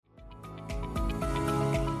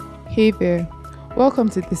Hey there, welcome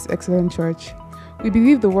to this excellent church. We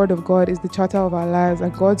believe the Word of God is the charter of our lives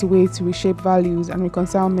and God's way to reshape values and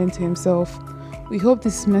reconcile men to Himself. We hope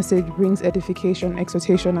this message brings edification,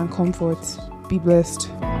 exhortation, and comfort. Be blessed.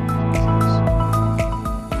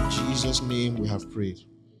 In Jesus' name we have prayed.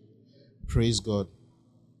 Praise God.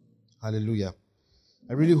 Hallelujah.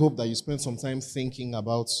 I really hope that you spent some time thinking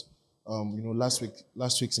about, last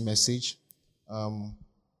week's message.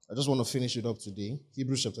 I just want to finish it up today.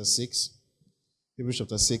 Hebrews chapter 6,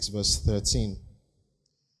 verse 13.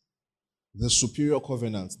 The superior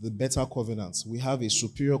covenant, the better covenant. We have a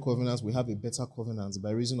superior covenant, we have a better covenant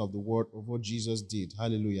by reason of the word of what Jesus did.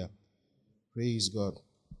 Hallelujah. Praise God.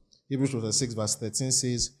 Hebrews chapter 6, verse 13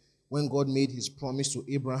 says, when God made his promise to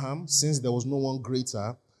Abraham, since there was no one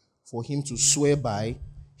greater for him to swear by,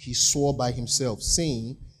 he swore by himself,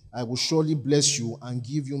 saying, I will surely bless you and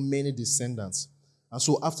give you many descendants. And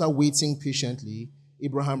so after waiting patiently,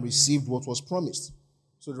 Abraham received what was promised.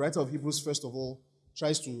 So the writer of Hebrews, first of all,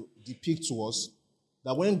 tries to depict to us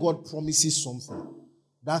that when God promises something,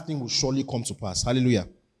 that thing will surely come to pass. Hallelujah.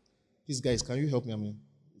 Please, guys, can you help me?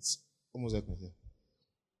 It's almost like me here.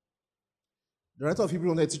 The writer of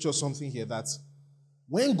Hebrews wanted to teach us something here, that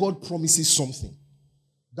when God promises something,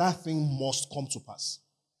 that thing must come to pass.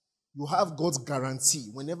 You have God's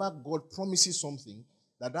guarantee. Whenever God promises something,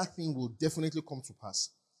 that thing will definitely come to pass.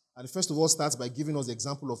 And first of all starts by giving us the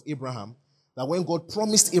example of Abraham, that when God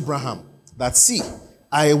promised Abraham that, see,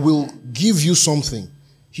 I will give you something,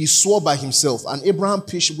 he swore by himself, and Abraham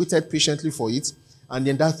waited patiently for it, and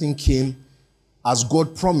then that thing came as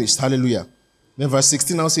God promised. Hallelujah. Then verse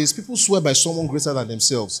 16 now says, people swear by someone greater than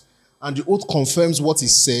themselves, and the oath confirms what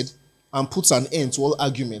is said and puts an end to all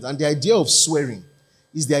argument. And the idea of swearing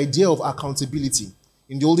is the idea of accountability.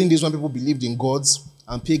 In the olden days when people believed in gods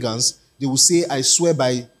and pagans, they will say, I swear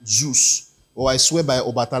by Zeus, or I swear by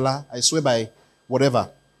Obatala, I swear by whatever,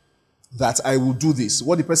 that I will do this.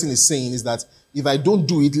 What the person is saying is that if I don't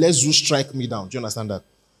do it, let Zeus strike me down. Do you understand that?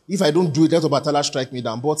 If I don't do it, let Obatala strike me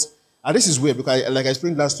down. But this is weird, because like I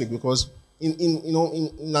explained last week, because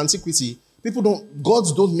in antiquity,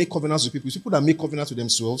 gods don't make covenants with people. It's people that make covenants with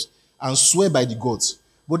themselves and swear by the gods.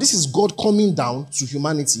 But this is God coming down to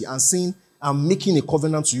humanity and saying, I'm making a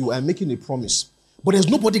covenant to you, I'm making a promise. But there's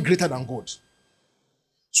nobody greater than God.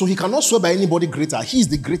 So he cannot swear by anybody greater. He is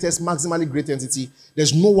the greatest, maximally great entity.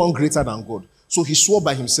 There's no one greater than God. So he swore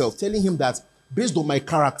by himself, telling him that based on my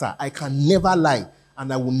character, I can never lie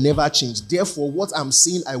and I will never change. Therefore, what I'm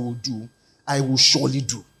saying I will do, I will surely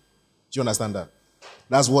do. Do you understand that?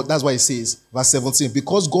 That's why it says, verse 17,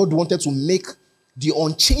 because God wanted to make the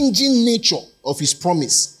unchanging nature of his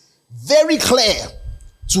promise very clear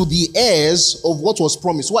to the heirs of what was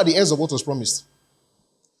promised. Who are the heirs of what was promised?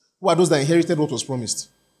 Who are those that inherited what was promised?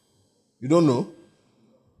 You don't know?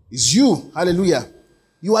 It's you. Hallelujah.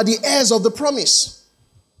 You are the heirs of the promise.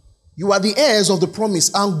 You are the heirs of the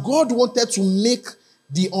promise. And God wanted to make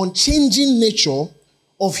the unchanging nature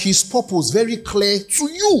of his purpose very clear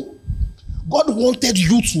to you. God wanted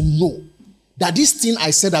you to know that this thing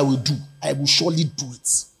I said I will do, I will surely do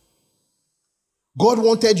it. God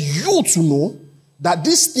wanted you to know that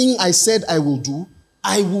this thing I said I will do,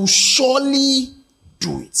 I will surely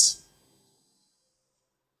do it.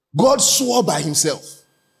 God swore by himself.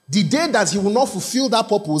 The day that he will not fulfill that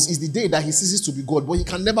purpose is the day that he ceases to be God, but he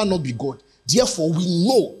can never not be God. Therefore, we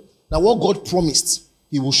know that what God promised,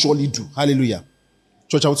 he will surely do. Hallelujah.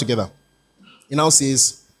 Church, out together. It now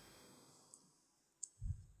says,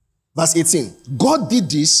 verse 18, God did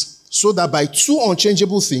this so that by two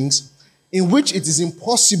unchangeable things, in which it is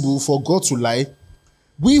impossible for God to lie,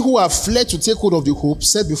 we who have fled to take hold of the hope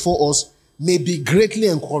set before us may be greatly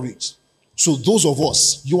encouraged. So those of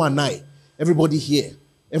us, you and I, everybody here,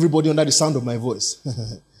 everybody under the sound of my voice,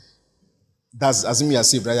 that's assuming you are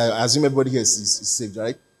saved, right? I assume everybody here is saved,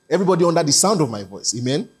 right? Everybody under the sound of my voice,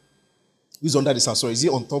 amen? Who's under the sound? Sorry, is he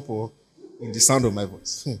on top or in the sound of my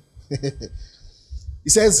voice? He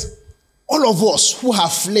says, all of us who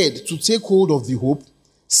have fled to take hold of the hope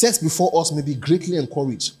set before us may be greatly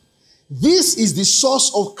encouraged. This is the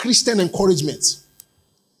source of Christian encouragement.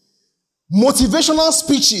 Motivational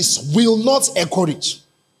speeches will not encourage.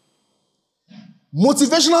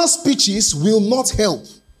 Motivational speeches will not help.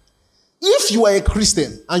 If you are a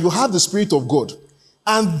Christian and you have the Spirit of God,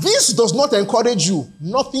 and this does not encourage you,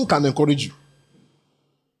 nothing can encourage you.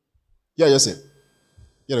 Yeah, you said.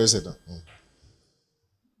 Yeah, you said that.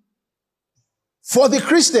 For the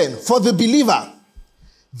Christian, for the believer,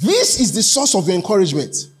 this is the source of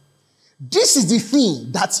encouragement. This is the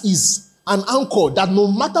thing that is an anchor that no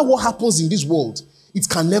matter what happens in this world, it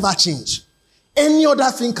can never change. Any other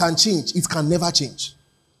thing can change. It can never change.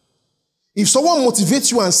 If someone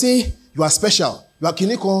motivates you and say, you are special, you are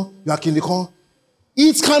kinikon,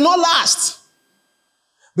 it cannot last.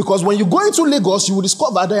 Because when you go into Lagos, you will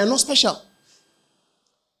discover that you are not special.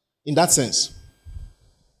 In that sense.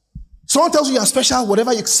 Someone tells you are special,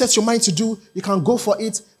 whatever you set your mind to do, you can go for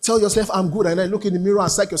it. Tell yourself, I'm good. And then look in the mirror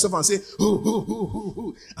and psych yourself and say,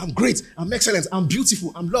 I'm great, I'm excellent, I'm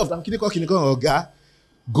beautiful, I'm loved, I'm kinikon. Oh, God.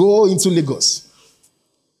 Go into Lagos.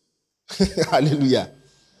 Hallelujah.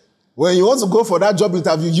 When you want to go for that job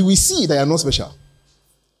interview, you will see that you're not special.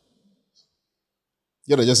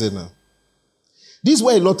 You know, just say now. This is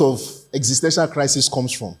where a lot of existential crisis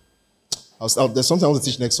comes from. There's something I want to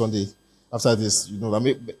teach next Sunday after this,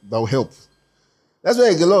 that will help. That's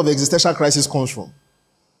where a lot of existential crisis comes from.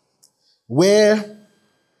 Where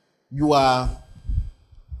you are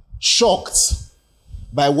shocked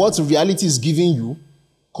by what reality is giving you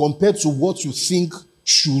compared to what you think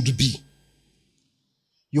should be.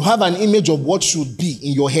 You have an image of what should be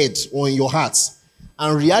in your head or in your heart,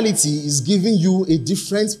 and reality is giving you a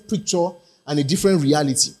different picture and a different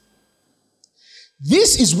reality.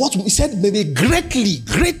 This is what he said, may be greatly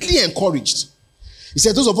encouraged. He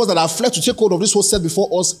said, those of us that have fled to take hold of this whole set before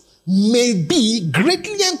us may be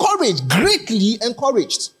greatly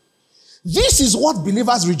encouraged. This is what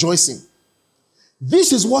believers rejoice in.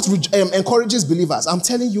 This is what encourages believers. I'm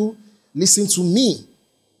telling you, listen to me.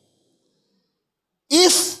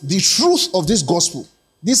 If the truth of this gospel,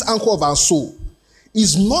 this anchor of our soul,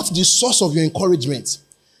 is not the source of your encouragement,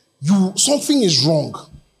 something is wrong.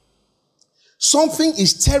 Something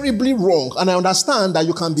is terribly wrong. And I understand that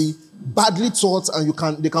you can be badly taught and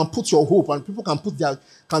they can put your hope and people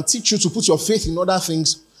can teach you to put your faith in other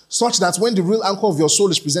things such that when the real anchor of your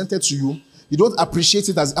soul is presented to you, you don't appreciate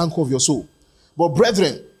it as the anchor of your soul. But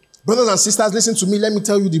brothers and sisters, listen to me. Let me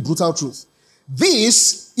tell you the brutal truth.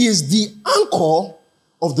 This is the anchor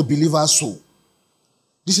of the believer's soul.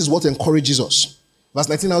 This is what encourages us. Verse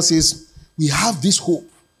 19 now says, we have this hope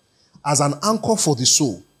as an anchor for the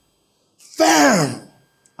soul, firm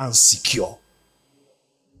and secure.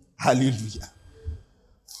 Hallelujah.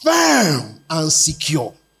 Firm and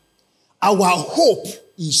secure. Our hope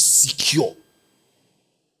is secure.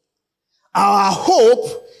 Our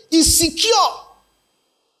hope is secure.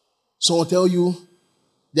 So I'll tell you,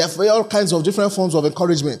 there are all kinds of different forms of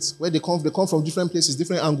encouragement where they come from different places,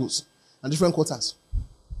 different angles, and different quarters.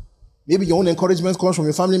 Maybe your own encouragement comes from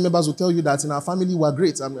your family members who tell you that in our family we are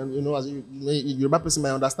great. As you're a person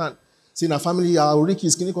might understand. See, in our family, our Ricky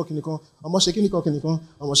is kinikon.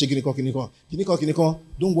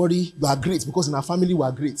 Don't worry, you are great because in our family we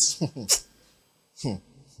are great.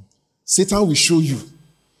 Satan will show you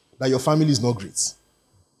that your family is not great.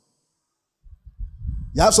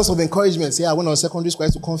 You have sorts of encouragement. Say, I went on secondary school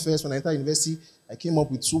to confess. When I entered university, I came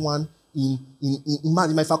up with 2-1. In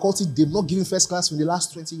my faculty, they've not given first class in the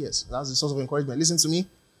last 20 years. That's the source of encouragement. Listen to me.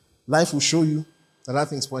 Life will show you that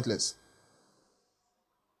thing is pointless.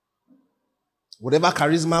 Whatever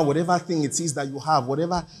charisma, whatever thing it is that you have,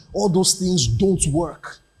 all those things don't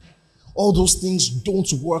work. All those things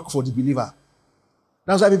don't work for the believer.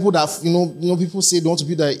 That's why people people say they want to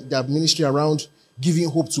build their ministry around giving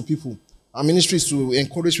hope to people. Our ministry is to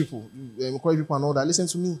encourage people and all that. Listen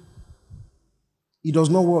to me. It does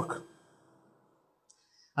not work.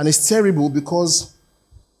 And it's terrible because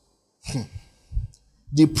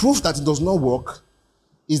the proof that it does not work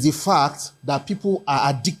is the fact that people are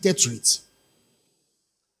addicted to it.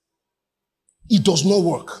 It does not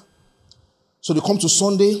work. So they come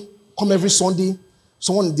every Sunday.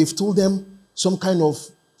 They've told them some kind of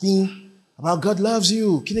thing about God loves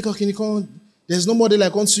you. Kinikon. There's no more day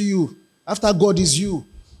like unto you. After God is you.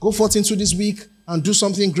 Go forth into this week and do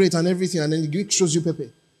something great and everything. And then the week shows you Pepe.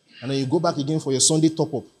 And then you go back again for your Sunday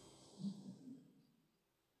top up.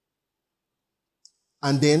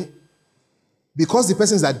 And then, because the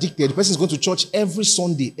person is addicted, the person is going to church every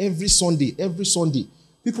Sunday.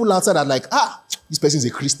 People outside are like, this person is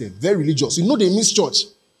a Christian, very religious. You know they miss church.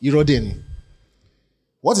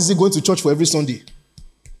 What is he going to church for every Sunday?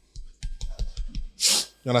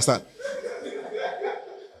 You understand?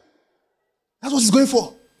 That's what he's going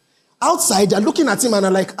for. Outside, they're looking at him and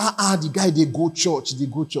are like, the guy, they go church.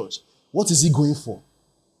 What is he going for?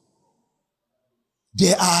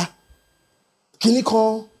 There are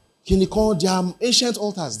kinikon, there are ancient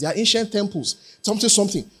altars, there are ancient temples,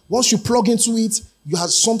 something. Once you plug into it, you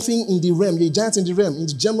have something in the realm, you're a giant in the realm, in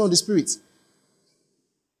the gem of the spirit.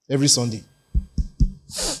 Every Sunday.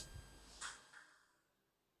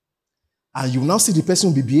 And you will now see the person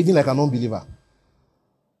will be behaving like an unbeliever.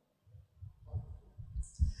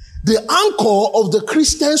 The anchor of the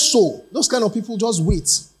Christian soul, those kind of people just wait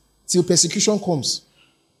till persecution comes.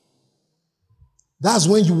 That's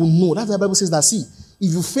when you will know. That's why the Bible says that, see,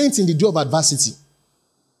 if you faint in the day of adversity,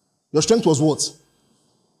 your strength was what?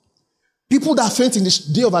 People that faint in the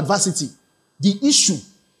day of adversity, the issue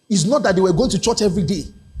is not that they were going to church every day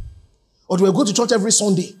or they were going to church every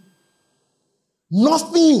Sunday.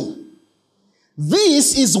 Nothing.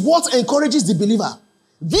 This is what encourages the believer.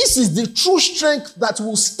 This is the true strength that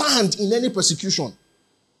will stand in any persecution.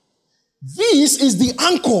 This is the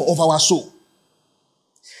anchor of our soul.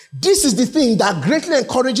 This is the thing that greatly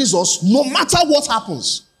encourages us no matter what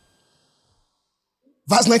happens.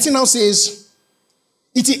 Verse 19 now says,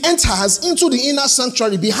 it enters into the inner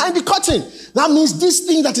sanctuary behind the curtain. That means this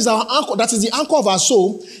thing that is our anchor, that is the anchor of our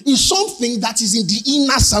soul, is something that is in the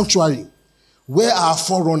inner sanctuary, where our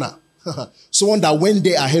forerunner, someone that went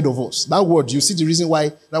there ahead of us. That word, you see the reason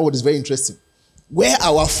why that word is very interesting. Where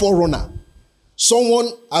our forerunner, someone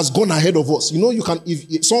has gone ahead of us. You know, you can,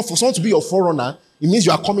 for someone to be your forerunner, it means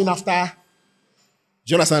you are coming after.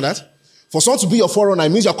 Do you understand that? For someone to be your forerunner,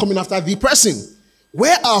 it means you are coming after the person.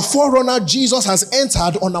 Where our forerunner Jesus has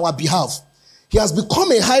entered on our behalf. He has become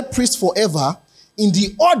a high priest forever in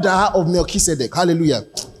the order of Melchizedek. Hallelujah.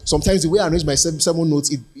 Sometimes the way I arrange my sermon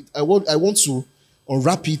notes, I want to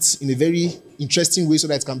unwrap it in a very interesting way so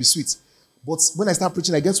that it can be sweet. But when I start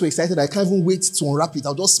preaching, I get so excited I can't even wait to unwrap it.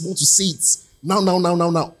 I just want to say it.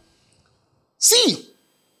 Now. See,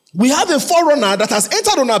 we have a forerunner that has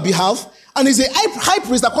entered on our behalf and is a high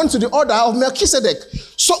priest according to the order of Melchizedek.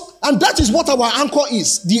 So, and that is what our anchor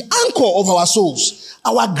is. The anchor of our souls.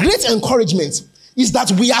 Our great encouragement is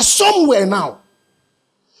that we are somewhere now.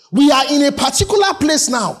 We are in a particular place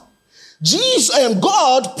now.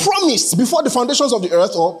 God promised before the foundations of the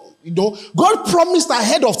earth, God promised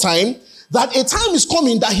ahead of time that a time is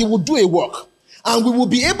coming that he will do a work and we will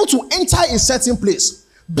be able to enter a certain place.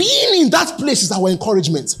 Being in that place is our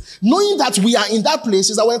encouragement. Knowing that we are in that place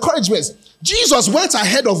is our encouragement. Jesus went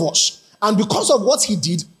ahead of us, and because of what he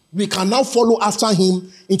did, we can now follow after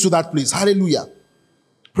him into that place. Hallelujah.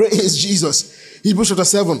 Praise Jesus. Hebrews chapter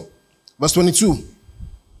 7, verse 22.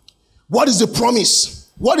 What is the promise?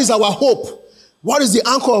 What is our hope? What is the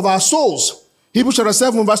anchor of our souls? Hebrews chapter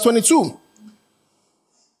 7, verse 22.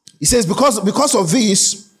 He says, because of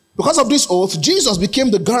this oath, Jesus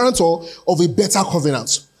became the guarantor of a better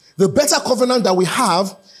covenant. The better covenant that we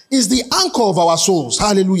have is the anchor of our souls.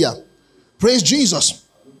 Hallelujah. Praise Jesus.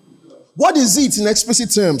 What is it in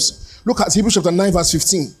explicit terms? Look at Hebrews chapter 9, verse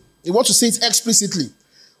 15. He wants to say it explicitly.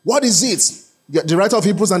 What is it? The writer of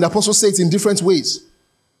Hebrews and the apostle say it in different ways.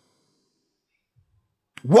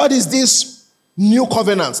 What is this new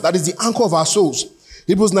covenant that is the anchor of our souls?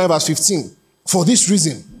 Hebrews 9, verse 15. For this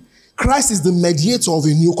reason, Christ is the mediator of a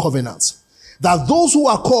new covenant, that those who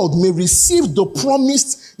are called may receive the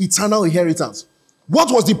promised eternal inheritance.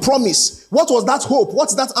 What was the promise? What was that hope?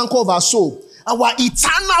 What's that anchor of our soul? Our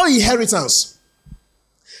eternal inheritance.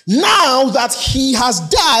 Now that he has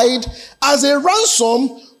died as a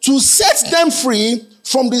ransom to set them free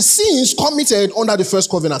from the sins committed under the first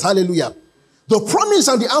covenant. Hallelujah. The promise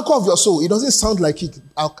and the anchor of your soul, it doesn't sound like it.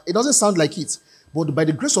 But by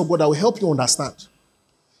the grace of God, I will help you understand.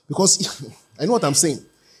 Because I know what I'm saying.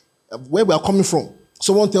 Where we are coming from.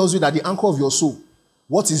 Someone tells you that the anchor of your soul,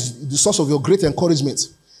 what is the source of your great encouragement,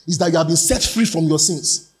 is that you have been set free from your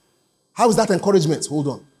sins. How is that encouragement? Hold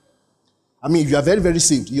on. I mean, if you are very, very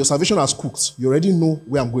saved, your salvation has cooked. You already know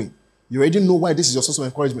where I'm going. You already know why this is your source of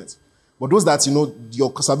encouragement. But those that,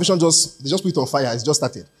 your salvation they just put it on fire. It's just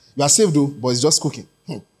started. You are saved though, but it's just cooking.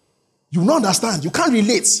 You will not understand. You can't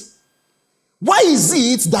relate. Why is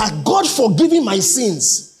it that God forgiving my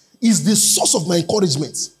sins is the source of my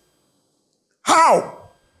encouragement? How?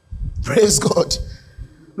 Praise God.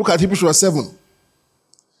 Look at Hebrews chapter 7.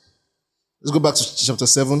 Let's go back to chapter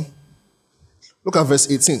 7. Look at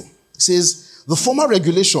verse 18. It says, the former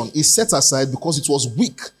regulation is set aside because it was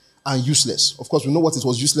weak and useless. Of course, we know what it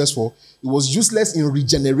was useless for. It was useless in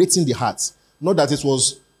regenerating the heart. Not that it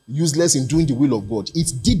was useless in doing the will of God.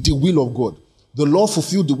 It did the will of God. The law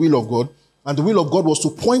fulfilled the will of God. And the will of God was to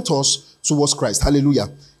point us towards Christ. Hallelujah.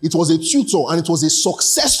 It was a tutor, and it was a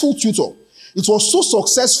successful tutor. It was so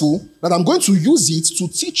successful that I'm going to use it to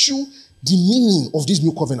teach you the meaning of these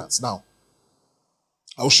new covenants. Now,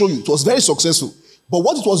 I'll show you. It was very successful. But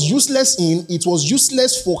what it was useless in, it was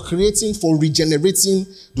useless for regenerating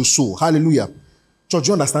the soul. Hallelujah. Church,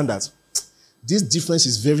 you understand that? This difference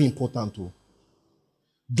is very important too.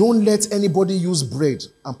 Don't let anybody use bread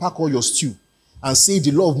and pack all your stew and say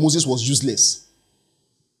the law of Moses was useless.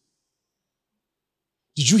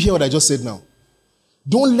 Did you hear what I just said now?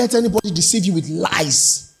 Don't let anybody deceive you with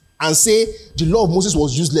lies and say the law of Moses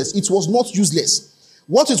was useless. It was not useless.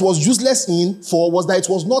 What it was useless in for was that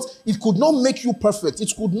it could not make you perfect.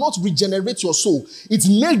 It could not regenerate your soul. It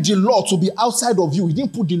made the law to be outside of you. It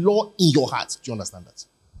didn't put the law in your heart. Do you understand that?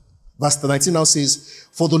 Verse 19 now says,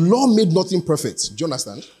 for the law made nothing perfect. Do you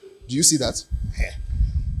understand? Do you see that? Yeah.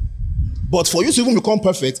 But for you to even become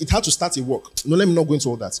perfect, it had to start a work. No, let me not go into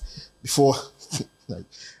all that before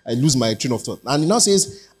I lose my train of thought. And it now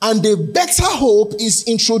says, and a better hope is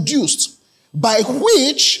introduced by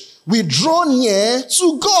which we draw near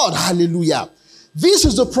to God. Hallelujah. This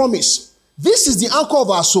is the promise. This is the anchor of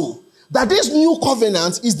our soul. That this new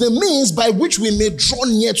covenant is the means by which we may draw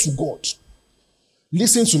near to God.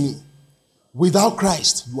 Listen to me. Without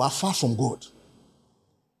Christ, you are far from God.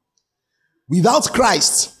 Without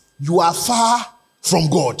Christ, you are far from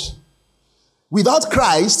God. Without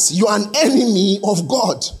Christ, you are an enemy of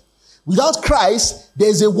God. Without Christ, there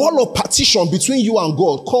is a wall of partition between you and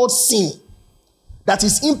God called sin that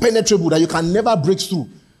is impenetrable, that you can never break through.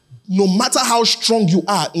 No matter how strong you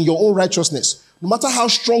are in your own righteousness, no matter how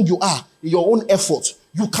strong you are in your own effort,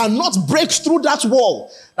 you cannot break through that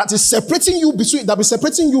wall that is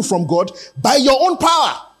separating you from God by your own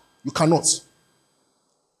power. You cannot.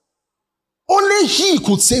 Only He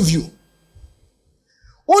could save you.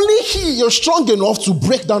 Only He is strong enough to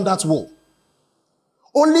break down that wall.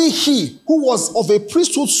 Only He who was of a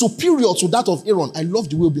priesthood superior to that of Aaron. I love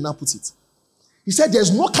the way Obina put it. He said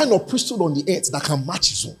there's no kind of priesthood on the earth that can match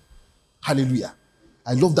his own. Hallelujah.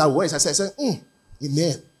 I love that word. I said,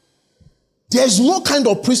 amen. There's no kind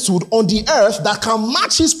of priesthood on the earth that can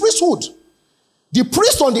match his priesthood. The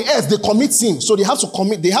priests on the earth, they commit sin. So they have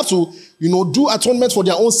to do atonement for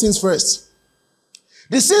their own sins first.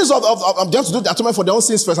 The sins they have to do the atonement for their own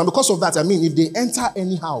sins first. And because of that, if they enter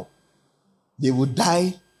anyhow, they will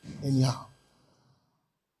die anyhow.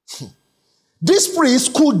 This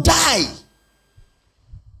priest could die.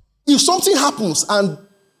 If something happens and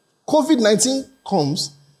COVID-19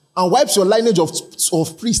 comes and wipes your lineage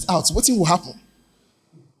of priests out, what will happen?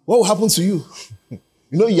 What will happen to you?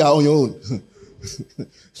 You are on your own.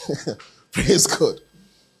 Praise God.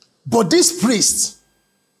 But this priest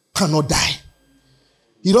cannot die.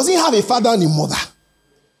 He doesn't have a father and a mother.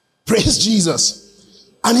 Praise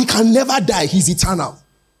Jesus. And he can never die. He's eternal.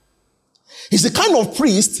 He's the kind of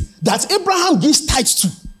priest that Abraham gives tithes to.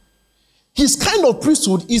 His kind of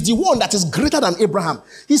priesthood is the one that is greater than Abraham.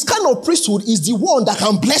 His kind of priesthood is the one that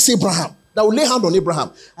can bless Abraham, that will lay hand on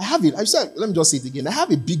Abraham. Let me just say it again. I have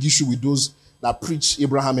a big issue with those that preach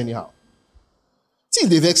Abraham anyhow. See,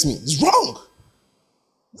 they vex me. It's wrong.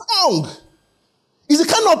 Wrong. It's the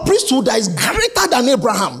kind of priesthood that is greater than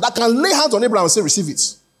Abraham, that can lay hands on Abraham and say, receive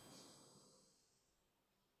it.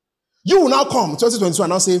 You will now come, 2022, and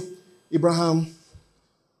now say, Abraham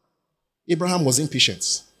was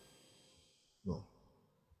impatient. No.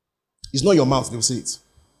 It's not your mouth, they will say it.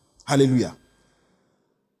 Hallelujah.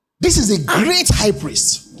 This is a great high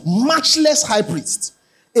priest, matchless high priest,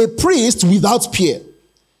 a priest without peer.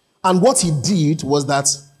 And what he did was that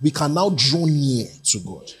we can now draw near to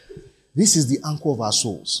God. This is the anchor of our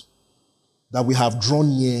souls, that we have drawn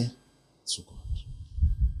near to God.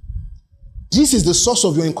 This is the source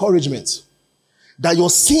of your encouragement, that your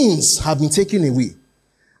sins have been taken away,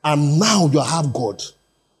 and now you have God.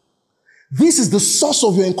 This is the source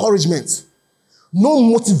of your encouragement. No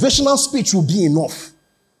motivational speech will be enough.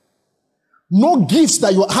 No gifts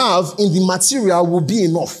that you have in the material will be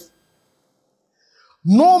enough.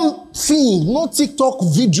 No thing, no TikTok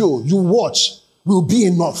video you watch will be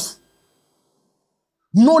enough.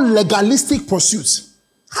 No legalistic pursuit.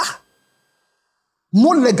 No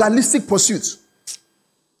legalistic pursuit.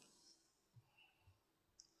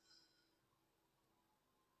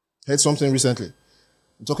 Heard something recently.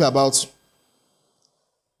 I'm talking about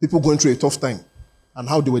people going through a tough time and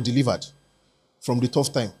how they were delivered from the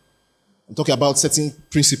tough time. I'm talking about certain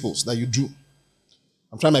principles that you do.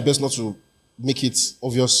 I'm trying my best not to make it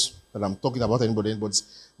obvious that I'm talking about anybody, but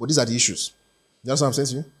these are the issues. You understand what I'm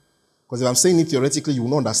saying to you? Because if I'm saying it theoretically, you will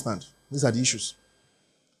not understand. These are the issues.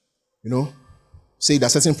 Say there are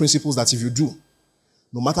certain principles that if you do,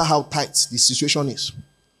 no matter how tight the situation is,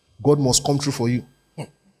 God must come through for you.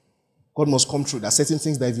 God must come through. There are certain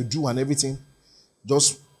things that if you do and everything,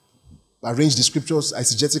 just arrange the scriptures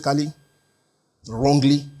eisegetically,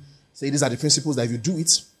 wrongly. Say these are the principles that if you do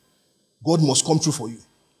it, God must come through for you.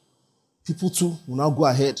 People too will now go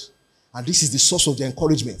ahead, and this is the source of their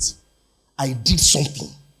encouragement. I did something.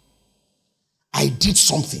 I did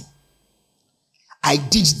something. I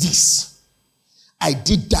did this. I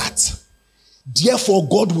did that. Therefore,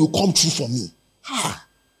 God will come through for me.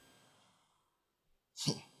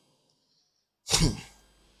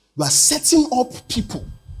 You are setting up people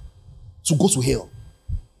to go to hell.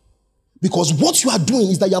 Because what you are doing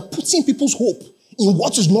is that you are putting people's hope in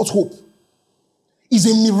what is not hope. It's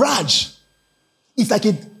a mirage. It's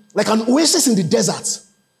like an oasis in the desert.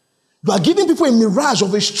 You are giving people a mirage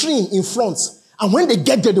of a stream in front, and when they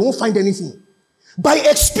get there, they won't find anything. By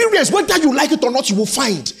experience, whether you like it or not, you will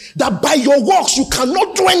find that by your works, you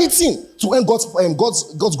cannot do anything to earn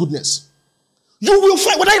God's goodness. You will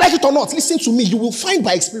find, whether you like it or not, listen to me, you will find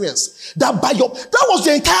by experience that that was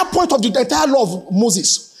the entire point of the entire law of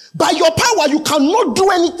Moses. By your power, you cannot do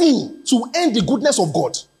anything to earn the goodness of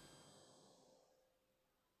God.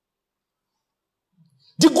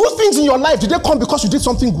 The good things in your life, did they come because you did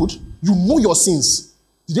something good? You know your sins.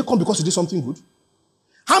 Did they come because you did something good?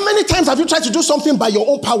 How many times have you tried to do something by your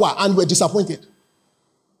own power and were disappointed?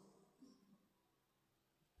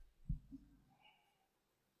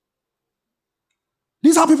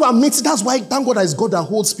 This is how people are meeting. That's why, thank God, it's God that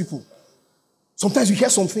holds people. Sometimes you hear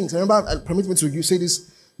some things. I remember, permit me to say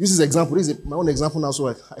this. Use this example. This is my own example now, so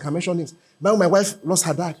I can mention things. When my wife lost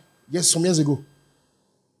her dad, some years ago.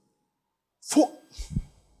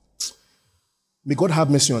 May God have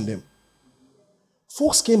mercy on them.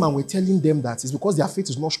 Folks came and were telling them that it's because their faith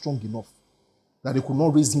is not strong enough that they could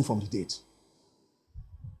not raise him from the dead.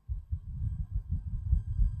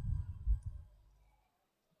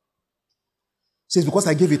 Says, because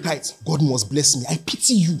I gave a tithe, God must bless me. I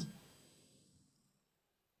pity you.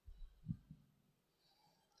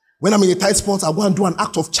 When I'm in a tight spot, I go and do an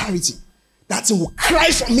act of charity. That thing will cry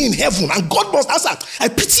for me in heaven, and God must answer. I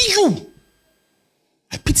pity you.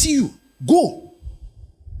 I pity you. Go.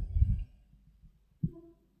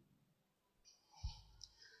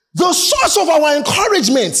 The source of our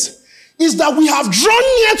encouragement is that we have drawn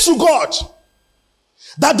near to God.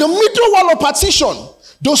 That the middle wall of partition,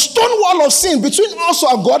 the stone wall of sin between us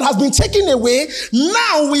and God has been taken away.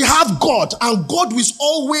 Now we have God, and God is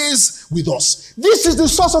always with us. This is the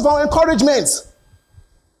source of our encouragement.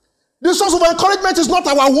 The source of our encouragement is not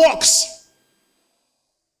our works.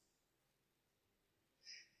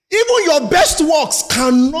 Even your best works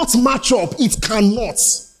cannot match up. It cannot.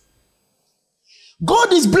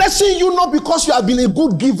 God is blessing you not because you have been a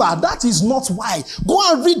good giver. That is not why. Go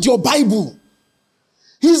and read your Bible.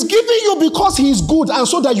 He's giving you because he is good and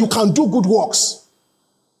so that you can do good works.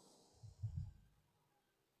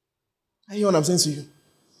 I hear what I'm saying to you.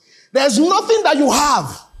 There's nothing that you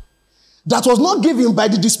have that was not given by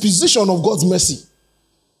the disposition of God's mercy.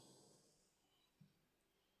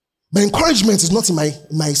 My encouragement is not in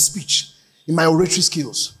my speech, in my oratory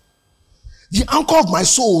skills. The anchor of my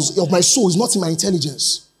soul is not in my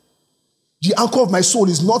intelligence. The anchor of my soul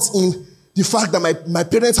is not in the fact that my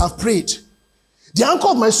parents have prayed. The anchor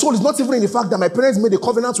of my soul is not even in the fact that my parents made a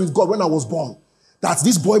covenant with God when I was born, that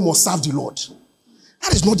this boy must serve the Lord.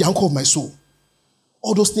 That is not the anchor of my soul.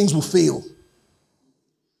 All those things will fail.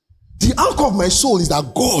 The anchor of my soul is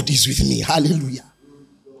that God is with me. Hallelujah.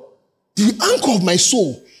 The anchor of my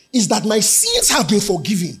soul is that my sins have been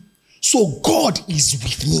forgiven. So God is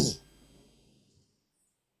with me.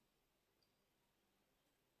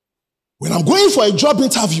 When I'm going for a job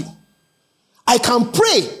interview, I can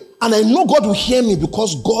pray and I know God will hear me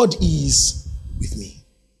because God is with me.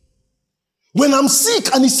 When I'm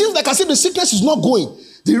sick and it seems like as if the sickness is not going,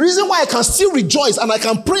 the reason why I can still rejoice and I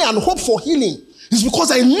can pray and hope for healing is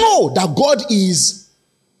because I know that God is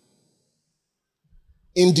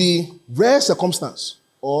in the rare circumstance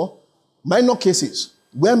or minor cases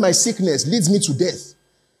where my sickness leads me to death.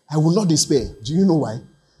 I will not despair. Do you know why?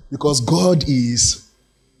 Because God is.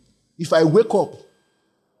 If I wake up,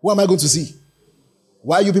 who am I going to see?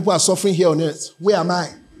 Why you people are suffering here on earth? Where am I?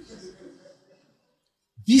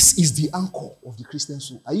 This is the anchor of the Christian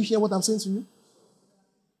soul. Are you hearing what I'm saying to you?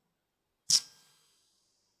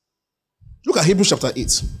 Look at Hebrews chapter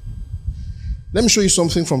 8. Let me show you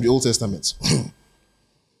something from the Old Testament.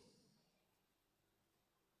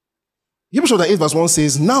 Hebrews chapter 8 verse 1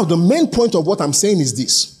 says, now the main point of what I'm saying is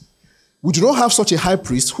this. We do not have such a high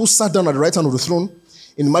priest who sat down at the right hand of the throne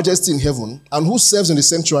in majesty in heaven, and who serves in the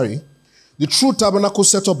sanctuary, the true tabernacle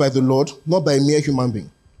set up by the Lord, not by a mere human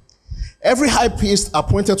being. Every high priest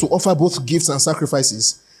appointed to offer both gifts and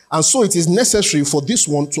sacrifices, and so it is necessary for this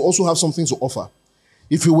one to also have something to offer.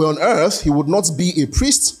 If he were on earth, he would not be a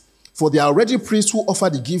priest, for there are already priests who offer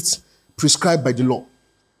the gifts prescribed by the law.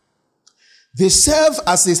 They serve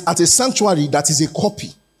at a sanctuary that is a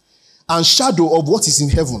copy and shadow of what is in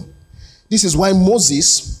heaven. This is why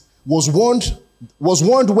Moses was warned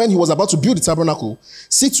when he was about to build the tabernacle,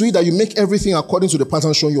 see to it that you make everything according to the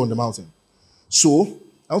pattern shown you on the mountain. So,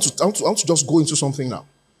 I want to just go into something now.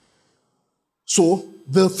 So,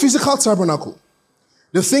 the physical tabernacle,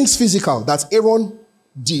 the things physical that Aaron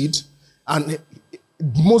did, and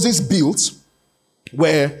Moses built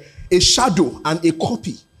were a shadow and a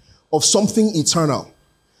copy of something eternal.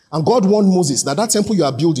 And God warned Moses that temple you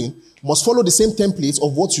are building must follow the same template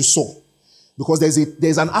of what you saw. Because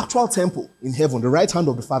there's an actual temple in heaven, the right hand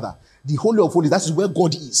of the Father, the Holy of Holies. That is where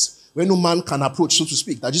God is, where no man can approach, so to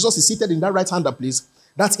speak. That Jesus is seated in that right hand place,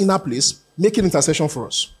 that inner place, making intercession for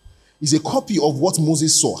us. Is a copy of what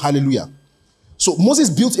Moses saw. Hallelujah. So Moses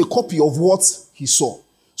built a copy of what he saw.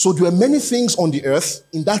 So there were many things on the earth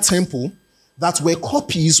in that temple that were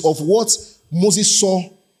copies of what Moses saw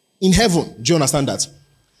in heaven. Do you understand that?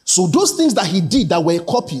 So those things that he did that were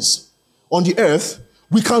copies on the earth,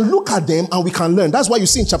 we can look at them and we can learn. That's why you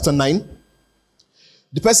see in chapter 9,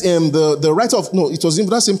 the writer of, no, it was in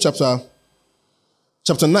that same chapter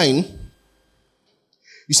 9,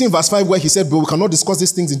 you see in verse 5 where he said, but we cannot discuss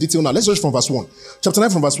these things in detail now. Let's read from verse 1. Chapter 9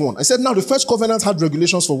 from verse 1. I said, now the first covenant had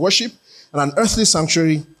regulations for worship and an earthly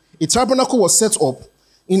sanctuary. A tabernacle was set up.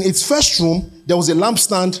 In its first room, there was a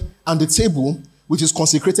lampstand and the table, which is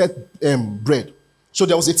consecrated bread. So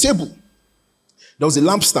there was a table, there was a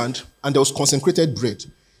lampstand, and there was consecrated bread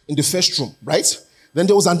in the first room, right? Then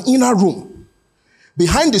there was an inner room.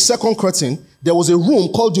 Behind the second curtain, there was a room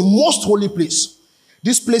called the most holy place.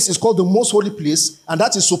 This place is called the most holy place, and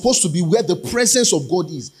that is supposed to be where the presence of God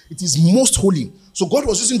is. It is most holy. So God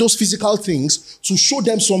was using those physical things to show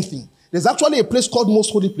them something. There's actually a place called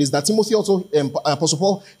most holy place that Timothy also, Apostle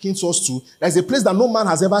Paul hints us to. There's a place that no man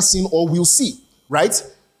has ever seen or will see, right?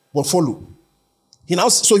 But follow.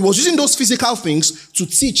 So he was using those physical things to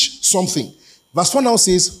teach something. Verse 4 now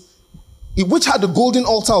says, which had the golden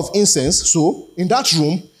altar of incense. So in that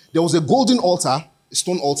room, there was a golden altar, a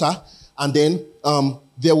stone altar, and then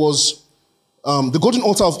there was the golden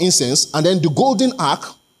altar of incense, and then the golden ark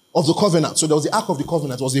of the covenant. So there was the ark of the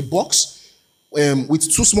covenant. It was a box with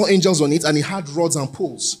two small angels on it, and it had rods and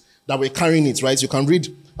poles that were carrying it, right? You can read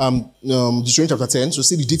Deuteronomy chapter 10 to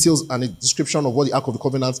see the details and the description of what the ark of the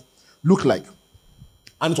covenant looked like.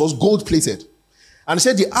 And it was gold-plated. And it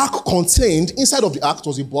said the ark contained, inside of the ark, it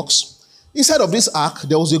was a box. Inside of this ark,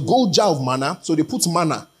 there was a gold jar of manna. So they put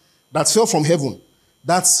manna that fell from heaven.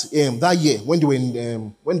 That's that year when they were in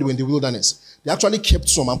the wilderness. They actually kept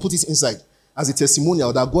some and put it inside as a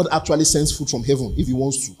testimonial that God actually sends food from heaven if he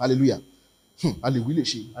wants to. Hallelujah.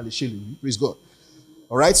 Praise God.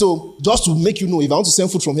 All right, so just to make you know, if I want to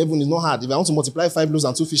send food from heaven, it's not hard. If I want to multiply 5 loaves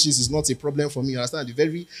and 2 fishes, it's not a problem for me. You understand? The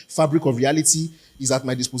very fabric of reality is at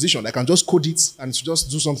my disposition. I can just code it and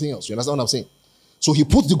just do something else. You understand what I'm saying? So he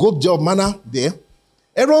put the gold jar of manna there.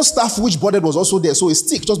 Aaron's staff, which budded, was also there. So a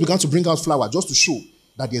stick just began to bring out flour just to show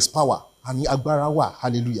that there's power.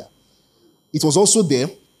 Hallelujah. It was also there.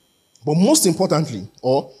 But most importantly,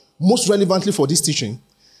 or most relevantly for this teaching,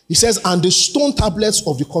 he says, and the stone tablets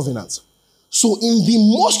of the covenant. So in the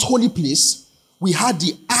most holy place, we had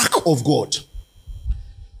the ark of God,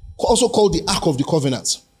 also called the ark of the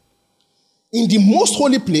covenant. In the most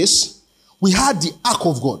holy place, we had the ark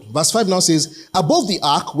of God. Verse 5 now says, above the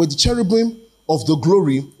ark were the cherubim of the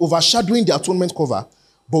glory overshadowing the atonement cover,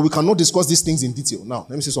 but we cannot discuss these things in detail. Now,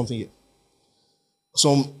 let me say something here.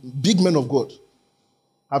 Some big men of God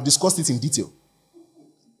have discussed it in detail.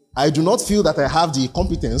 I do not feel that I have the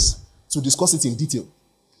competence to discuss it in detail.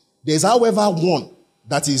 There's, however, one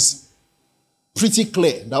that is pretty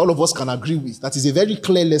clear that all of us can agree with. That is a very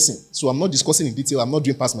clear lesson. So I'm not discussing in detail. I'm not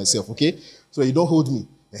doing past myself, okay? So you don't hold me.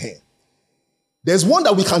 There's one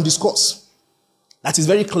that we can discuss that is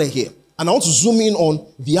very clear here. And I want to zoom in on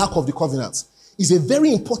the Ark of the Covenant. It's a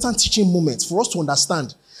very important teaching moment for us to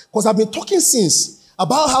understand. Because I've been talking since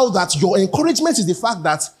about how that your encouragement is the fact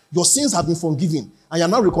that your sins have been forgiven and you're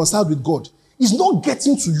now reconciled with God. It's not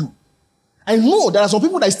getting to you. I know there are some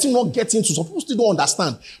people that are still not getting to, some people still don't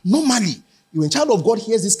understand. Normally, when a child of God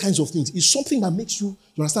hears these kinds of things, it's something that makes you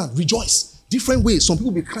understand, rejoice. Different ways. Some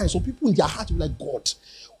people will be crying. Some people in their heart will be like, God,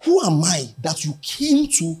 who am I that you came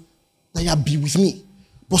to, that you be with me?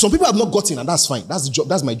 But some people have not gotten, and that's fine. That's the job.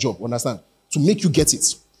 That's my job, understand? To make you get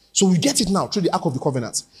it. So we get it now through the Ark of the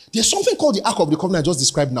Covenant. There's something called the Ark of the Covenant I just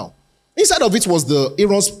described now. Inside of it was the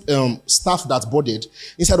Aaron's staff that budded.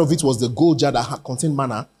 Inside of it was the gold jar that contained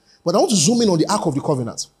manna. But I want to zoom in on the Ark of the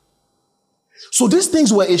Covenant. So these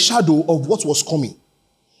things were a shadow of what was coming.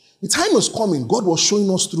 The time was coming. God was showing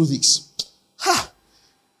us through this.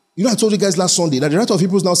 You know, I told you guys last Sunday that the writer of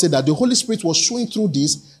Hebrews now said that the Holy Spirit was showing through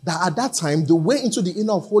this, that at that time, the way into the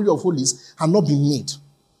inner Holy of Holies had not been made.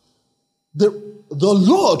 The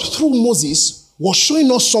Lord, through Moses, was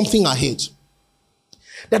showing us something ahead.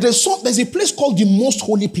 That there's a place called the most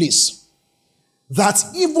holy place that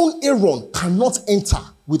even Aaron cannot enter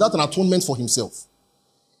without an atonement for himself.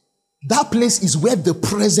 That place is where the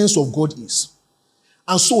presence of God is.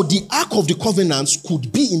 And so the Ark of the Covenant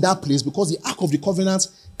could be in that place because the Ark of the Covenant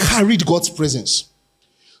carried God's presence.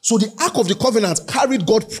 So the Ark of the Covenant carried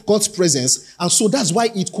God's presence, and so that's why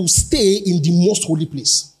it could stay in the most holy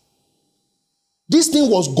place. This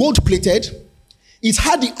thing was gold-plated. It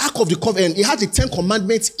had the Ark of the Covenant. It had the 10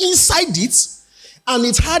 Commandments inside it, and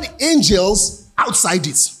it had angels outside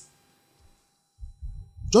it.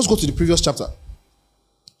 Just go to the previous chapter.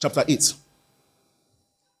 Chapter 8.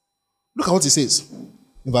 Look at what it says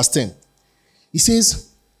in verse 10. It says,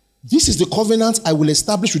 "This is the covenant I will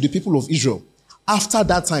establish with the people of Israel. After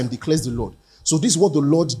that time, declares the Lord." So this is what the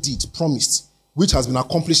Lord did, promised, which has been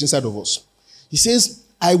accomplished inside of us. He says,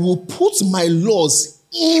 "I will put my laws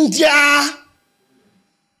in their..."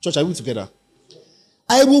 Church, are we together?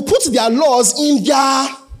 "I will put their laws in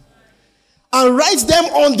their... and write them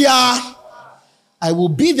on their... I will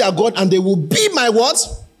be their God and they will be my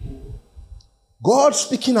what?" God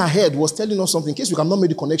speaking ahead was telling us something in case we cannot make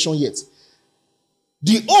the connection yet.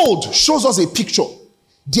 The old shows us a picture.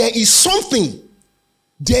 There is something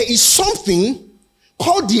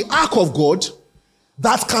called the Ark of God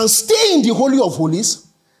that can stay in the Holy of Holies,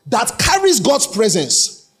 that carries God's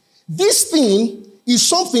presence. This thing is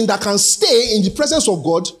something that can stay in the presence of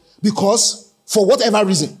God because for whatever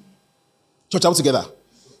reason. Church, out together.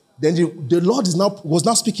 Then the Lord was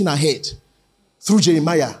now speaking ahead through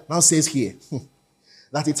Jeremiah. Now says here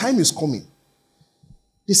that the time is coming.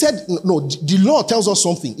 He said, no, the Lord tells us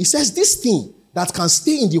something. He says this thing that can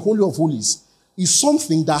stay in the Holy of Holies is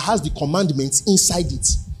something that has the commandments inside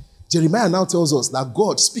it. Jeremiah now tells us that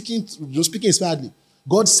God, speaking inspiredly,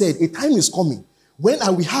 God said, a time is coming when I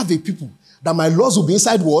will have a people that my laws will be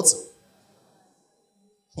inside what?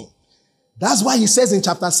 That's why he says in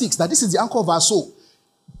chapter 6 that this is the anchor of our soul.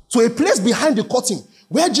 To a place behind the curtain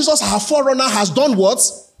where Jesus, our forerunner, has done what?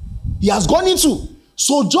 He has gone into.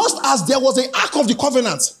 So just as there was an Ark of the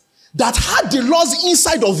Covenant that had the laws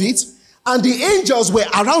inside of it, and the angels were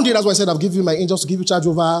around it, that's why I said, I've given you my angels to give you charge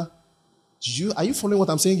over. Are you following what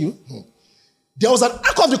I'm saying? There was an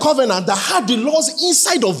Ark of the Covenant that had the laws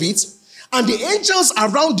inside of it, and the angels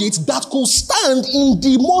around it that could stand in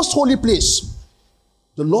the most holy place.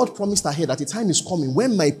 The Lord promised ahead that a time is coming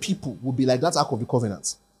when my people will be like that Ark of the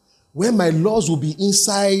Covenant, where my laws will be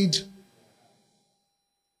inside.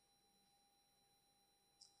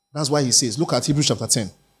 That's why he says, look at Hebrews chapter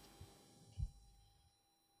 10.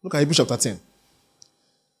 Look at Hebrews chapter 10.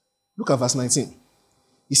 Look at verse 19.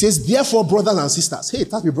 He says, therefore, brothers and sisters. Hey,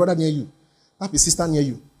 tap your brother near you. Tap your sister near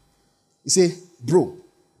you. He say, bro,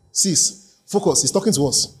 sis, focus. He's talking to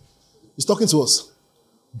us. He's talking to us.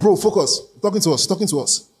 Bro, focus. He's talking to us. He's talking to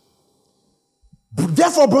us.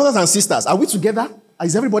 Therefore, brothers and sisters, are we together?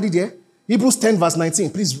 Is everybody there? Hebrews 10 verse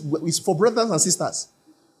 19. Please, it's for brothers and sisters.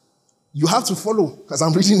 You have to follow because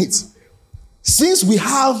I'm reading it. Since we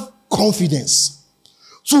have confidence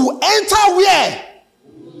to enter where?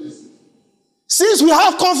 Since we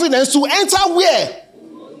have confidence to enter where?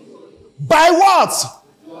 By what?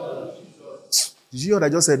 Did you hear what I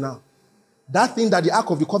just said now? That thing that the Ark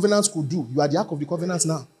of the Covenant could do, you are the Ark of the Covenant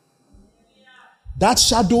now. That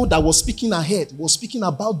shadow that was speaking ahead was speaking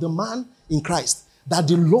about the man in Christ, that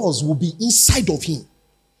the laws will be inside of him,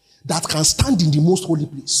 that can stand in the most holy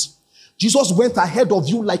place. Jesus went ahead of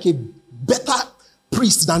you like a better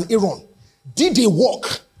priest than Aaron, did a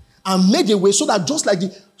work and made a way so that just like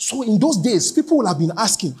so in those days, people will have been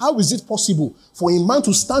asking, how is it possible for a man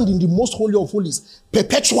to stand in the most holy of holies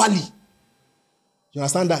perpetually? You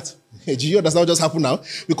understand that? Do you understand what just happened now?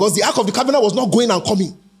 Because the Ark of the Covenant was not going and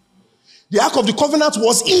coming. The Ark of the Covenant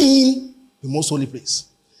was in the most holy place.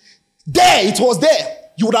 There, it was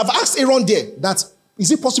there. You would have asked Aaron there that, is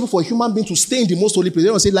it possible for a human being to stay in the most holy place? They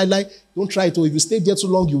don't say, lie, don't try it. Or if you stay there too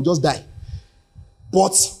long, you'll just die.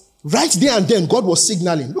 But right there and then, God was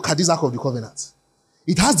signaling, look at this Ark of the Covenant.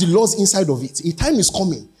 It has the laws inside of it. A time is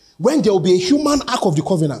coming when there will be a human Ark of the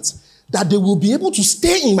Covenant that they will be able to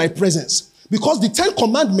stay in my presence because the 10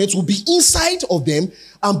 Commandments will be inside of them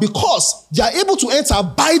and because they are able to enter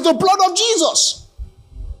by the blood of Jesus.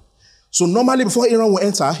 So normally before Aaron will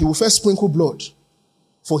enter, he will first sprinkle blood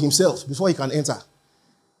for himself before he can enter.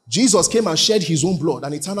 Jesus came and shed his own blood,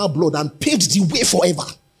 an eternal blood, and paved the way forever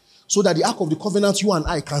so that the Ark of the Covenant, you and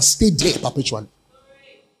I, can stay there perpetually.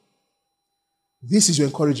 This is your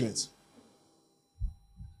encouragement.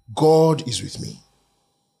 God is with me.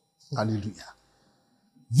 Hallelujah.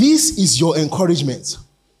 This is your encouragement.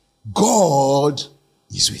 God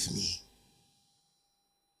is with me.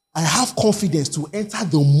 I have confidence to enter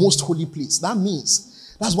the most holy place.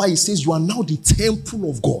 That's why he says you are now the temple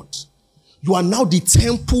of God. You are now the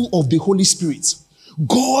temple of the Holy Spirit.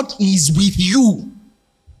 God is with you.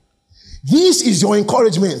 This is your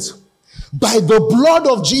encouragement. By the blood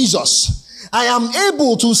of Jesus, I am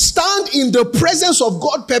able to stand in the presence of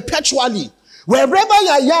God perpetually. Wherever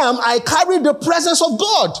I am, I carry the presence of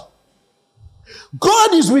God.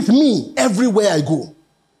 God is with me everywhere I go.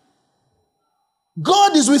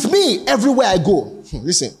 God is with me everywhere I go.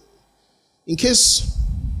 Listen, in case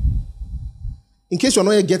you're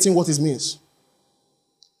not yet getting what it means,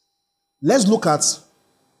 let's look at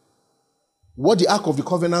what the Ark of the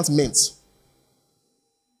Covenant meant.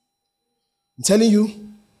 I'm telling you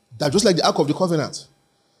that just like the Ark of the Covenant,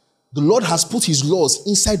 the Lord has put his laws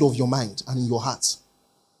inside of your mind and in your heart.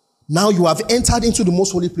 Now you have entered into the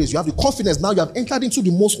most holy place. You have the confidence. Now you have entered into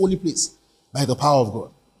the most holy place by the power of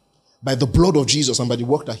God, by the blood of Jesus, and by the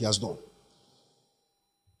work that he has done.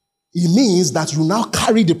 It means that you now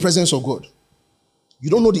carry the presence of God. You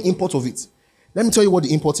don't know the import of it. Let me tell you what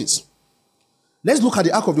the import is. Let's look at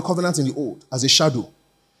the Ark of the Covenant in the Old as a shadow.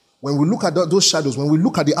 When we look at those shadows, when we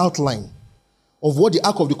look at the outline of what the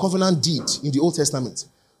Ark of the Covenant did in the Old Testament,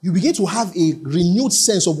 you begin to have a renewed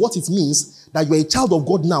sense of what it means that you are a child of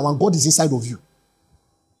God now and God is inside of you.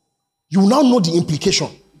 You now know the implication.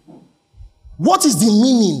 What is the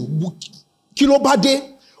meaning?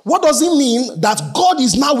 Kilobade. What does it mean that God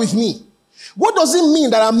is now with me? What does it mean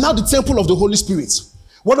that I'm now the temple of the Holy Spirit?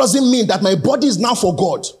 What does it mean that my body is now for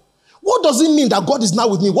God? What does it mean that God is now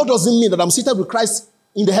with me? What does it mean that I'm seated with Christ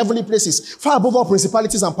in the heavenly places, far above all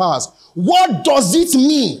principalities and powers? What does it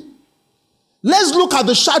mean? Let's look at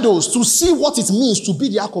the shadows to see what it means to be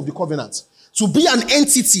the Ark of the Covenant, to be an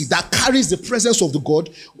entity that carries the presence of the God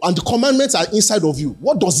and the commandments are inside of you.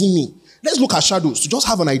 What does it mean? Let's look at shadows to just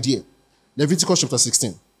have an idea. Leviticus chapter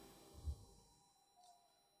 16.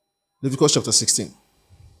 Leviticus chapter 16.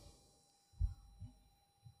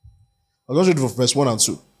 I'll just read from verse 1 and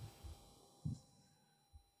 2.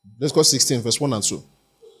 Leviticus 16, verse 1 and 2.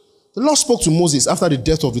 The Lord spoke to Moses after the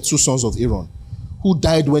death of the two sons of Aaron, who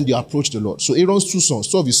died when they approached the Lord. So Aaron's two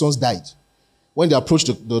of his sons died when they approached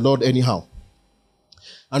the Lord anyhow.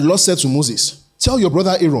 And the Lord said to Moses, tell your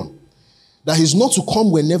brother Aaron that he's not to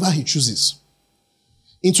come whenever he chooses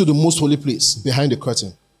into the most holy place behind the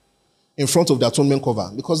curtain in front of the atonement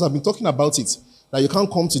cover. Because I've been talking about it, that you can't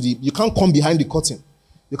come behind the curtain.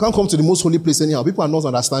 You can't come to the most holy place anyhow. People are not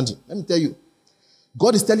understanding. Let me tell you.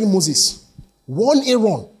 God is telling Moses, warn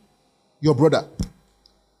Aaron, your brother.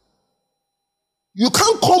 You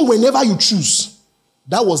can't come whenever you choose.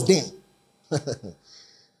 That was then.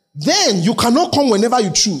 Then you cannot come whenever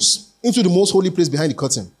you choose into the most holy place behind the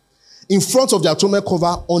curtain, in front of the atonement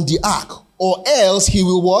cover on the ark, or else he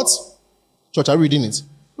will what? Church, are you reading it?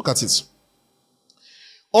 Look at it.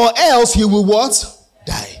 Or else he will what?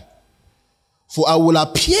 Die. For I will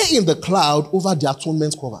appear in the cloud over the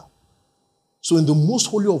atonement cover. So in the most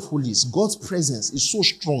holy of holies, God's presence is so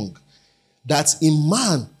strong that a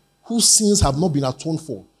man whose sins have not been atoned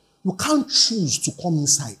for, you can't choose to come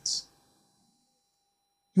inside.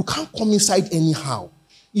 You can't come inside anyhow.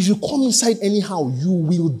 If you come inside anyhow, you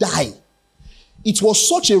will die. It was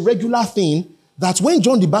such a regular thing that when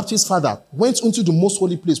John the Baptist's father went into the most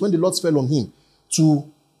holy place, when the Lord fell on him to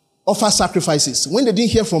offer sacrifices, when they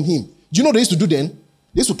didn't hear from him, do you know what they used to do then?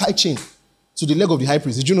 They used to tie chain to the leg of the high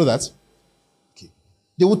priest. Did you know that?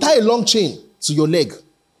 They will tie a long chain to your leg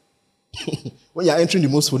when you are entering the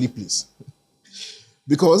most holy place.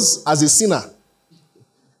 Because as a sinner,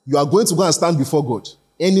 you are going to go and stand before God.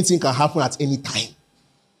 Anything can happen at any time.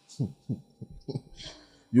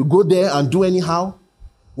 You go there and do anyhow.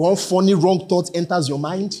 One funny wrong thought enters your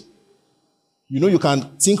mind. You know you can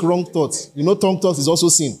think wrong thoughts. You know tongue thoughts is also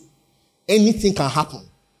sin. Anything can happen.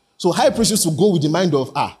 So high priests used to go with the mind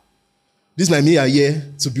of, this is my me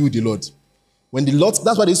here to be with the Lord. When the Lord,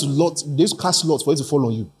 that's why they used to cast lots for it to fall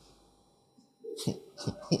on you.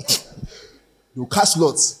 You cast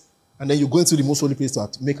lots, and then you go into the most holy place to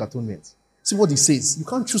make atonement. See what he says. You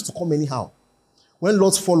can't choose to come anyhow. When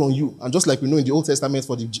lots fall on you, and just like we know in the Old Testament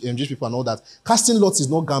for the Jewish people and all that, casting lots is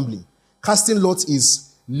not gambling. Casting lots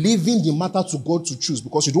is leaving the matter to God to choose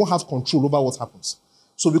because you don't have control over what happens.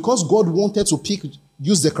 So because God wanted to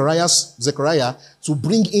use Zechariah to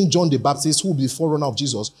bring in John the Baptist, who will be the forerunner of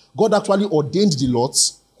Jesus, God actually ordained the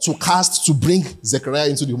lots to cast to bring Zechariah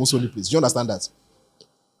into the most holy place. Do you understand that?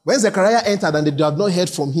 When Zechariah entered and they had not heard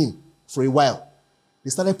from him for a while,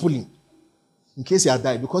 they started pulling in case he had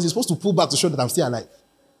died, because he's supposed to pull back to show that I'm still alive.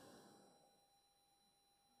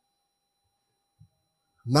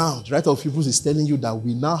 Now, the writer of Hebrews is telling you that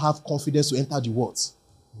we now have confidence to enter the what?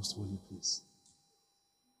 Most holy place.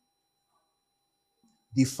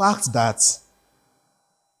 The fact that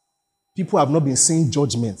people have not been seeing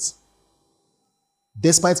judgment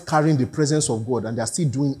despite carrying the presence of God and they are still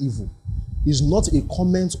doing evil, is not a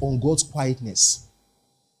comment on God's quietness.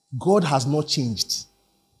 God has not changed.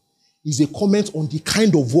 It's a comment on the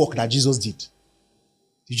kind of work that Jesus did.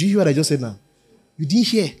 Did you hear what I just said now? You didn't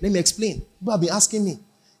hear. Let me explain. People have been asking me.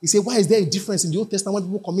 He said, why is there a difference in the Old Testament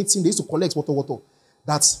when people commit sin? They used to collect water.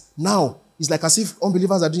 That now, it's like as if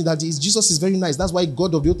unbelievers are doing that. Jesus is very nice. That's why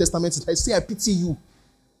God of the Old Testament is like, say, I pity you.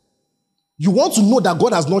 You want to know that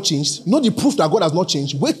God has not changed? Know the proof that God has not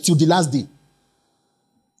changed? Wait till the last day.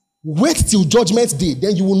 Wait till judgment day.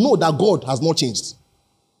 Then you will know that God has not changed.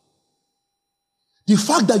 The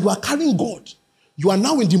fact that you are carrying God, you are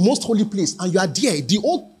now in the most holy place and you are there. The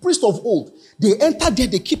old priest of old, they enter there,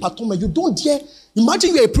 they keep atonement. You don't dare.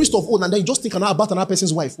 Imagine you're a priest of old and then you just think about another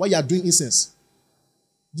person's wife while you are doing incense.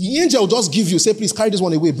 The angel will just give you, say, please carry this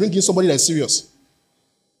one away. Bring in somebody that's serious.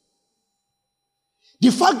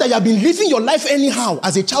 The fact that you have been living your life anyhow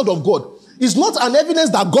as a child of God is not an evidence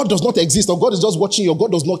that God does not exist or God is just watching you or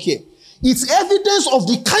God does not care. It's evidence of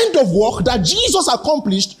the kind of work that Jesus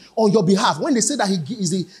accomplished on your behalf. When they say that he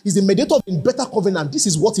is the mediator in better covenant, this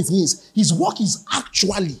is what it means. His work is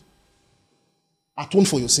actually atone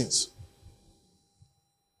for your sins.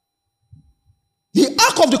 The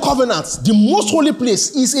Ark of the Covenant, the most holy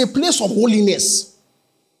place, is a place of holiness.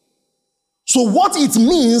 So what it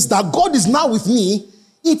means that God is now with me,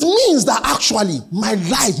 it means that actually my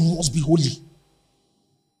life must be holy.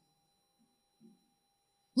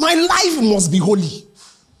 My life must be holy.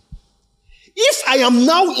 If I am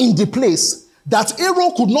now in the place that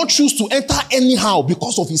Aaron could not choose to enter anyhow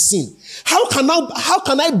because of his sin, how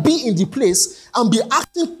can I be in the place and be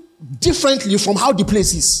acting differently from how the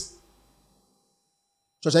place is?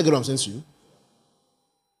 Church, I get what I'm saying to you?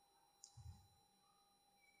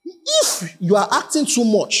 If you are acting too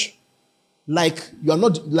much like you are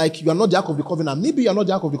not the Ark of the Covenant, maybe you are not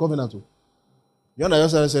the Ark of the Covenant too. You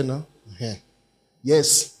understand what I said now? Yeah.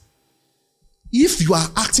 Yes. If you are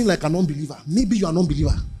acting like an unbeliever, maybe you are an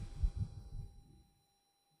unbeliever.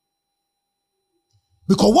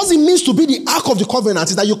 Because what it means to be the Ark of the Covenant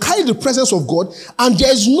is that you carry the presence of God and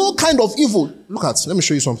there is no kind of evil. Let me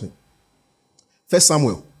show you something. 1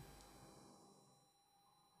 Samuel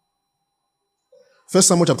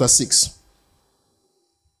chapter 6.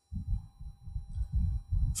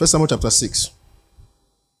 1 Samuel chapter 6.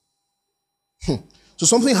 So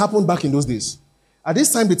something happened back in those days. At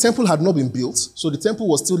this time, the temple had not been built, so the temple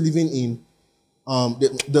was still living in,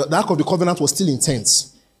 the Ark of the Covenant was still in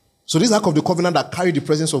tents. So this Ark of the Covenant that carried the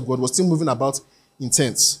presence of God was still moving about in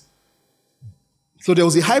tents. So there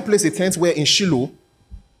was a high place, a tent where in Shiloh,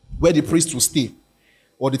 where the priest would stay,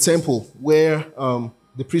 or the temple where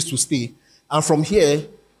the priest would stay. And from here,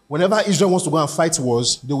 whenever Israel wants to go and fight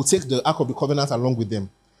wars, they will take the Ark of the Covenant along with them.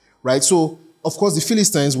 Right? So, of course, the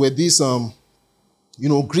Philistines were these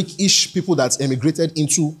Greek-ish people that emigrated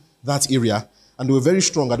into that area, and they were very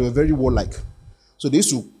strong and they were very warlike. So they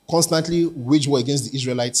used to constantly wage war against the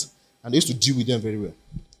Israelites, and they used to deal with them very well.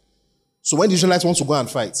 So when the Israelites want to go and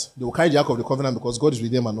fight, they will carry the Ark of the Covenant because God is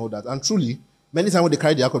with them and all that. And truly, many times when they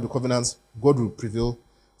carry the Ark of the Covenant, God will prevail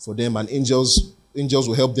for them, and angels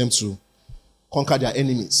will help them to conquer their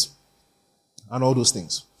enemies and all those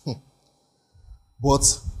things.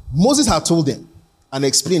 But Moses had told them and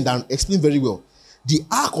explained very well. The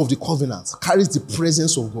Ark of the Covenant carries the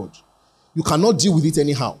presence of God. You cannot deal with it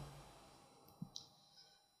anyhow.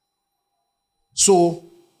 So,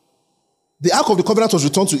 the Ark of the Covenant was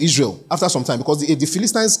returned to Israel after some time because the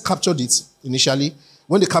Philistines captured it initially.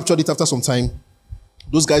 When they captured it after some time,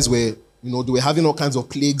 those guys were, they were having all kinds of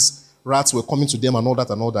plagues. Rats were coming to them and all that.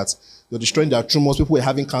 They were destroying their tumors. People were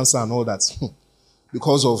having cancer and all that.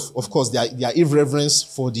 Because of course, their irreverence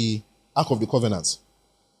for the Ark of the Covenant.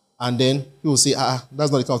 And then people will say,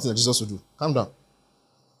 that's not the kind of thing that Jesus would do. Calm down.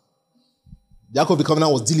 The Ark of the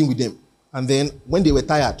Covenant was dealing with them. And then when they were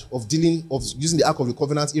tired of using the Ark of the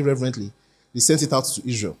Covenant irreverently, they sent it out to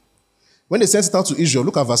Israel. When they sent it out to Israel,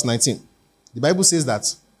 look at verse 19. The Bible says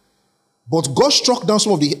that, but God struck down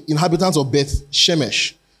some of the inhabitants of Beth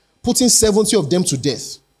Shemesh, putting 70 of them to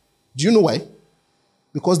death. Do you know why?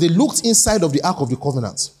 Because they looked inside of the Ark of the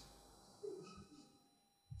Covenant.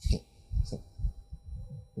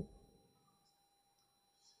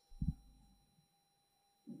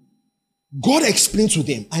 God explained to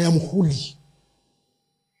them, I am holy.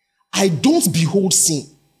 I don't behold sin.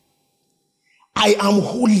 I am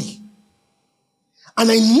holy. And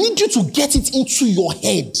I need you to get it into your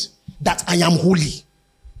head that I am holy.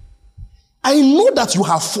 I know that you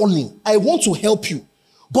have fallen. I want to help you.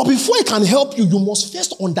 But before I can help you, you must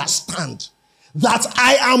first understand that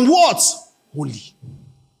I am what? Holy.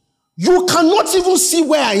 You cannot even see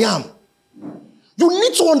where I am. You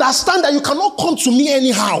need to understand that you cannot come to me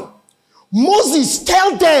anyhow. Moses,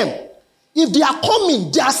 tell them, if they are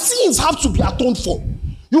coming, their sins have to be atoned for.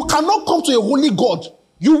 You cannot come to a holy God.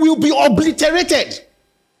 You will be obliterated.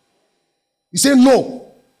 He said,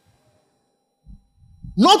 no.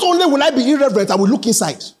 Not only will I be irreverent, I will look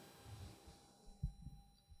inside.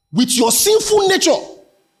 With your sinful nature,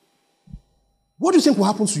 what do you think will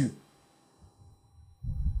happen to you?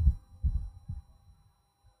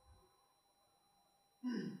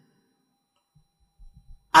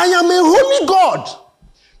 I am a holy God.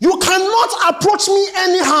 You cannot approach me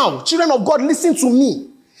anyhow. Children of God, listen to me.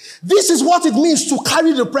 This is what it means to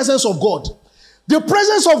carry the presence of God. The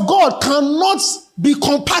presence of God cannot be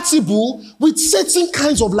compatible with certain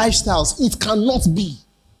kinds of lifestyles. It cannot be.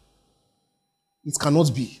 It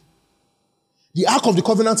cannot be. The Ark of the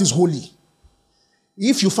Covenant is holy.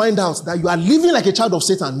 If you find out that you are living like a child of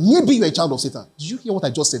Satan, maybe you're a child of Satan. Did you hear what I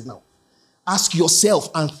just said now? Ask yourself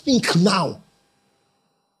and think now.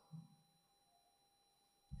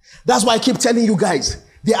 That's why I keep telling you guys,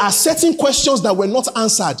 there are certain questions that were not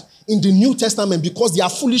answered in the New Testament because they are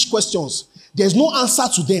foolish questions. There's no answer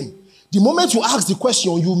to them. The moment you ask the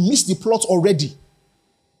question, you miss the plot already.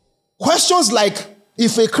 Questions like,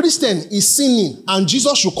 if a Christian is sinning and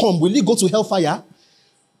Jesus should come, will he go to hellfire?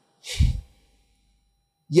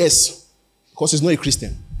 Yes, because he's not a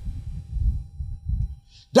Christian.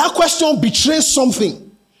 That question betrays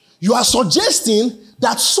something. You are suggesting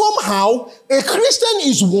that somehow a Christian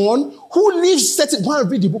is one who lives certain. Go and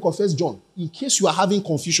read the book of 1 John in case you are having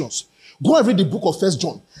confusions. Go and read the book of 1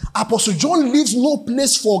 John. Apostle John leaves no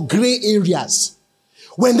place for gray areas.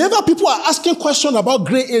 Whenever people are asking questions about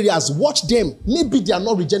gray areas, watch them. Maybe they are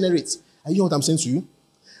not regenerate. Are you hearing what I'm saying to you?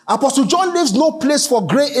 Apostle John leaves no place for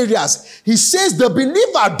gray areas. He says the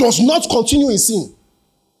believer does not continue in sin.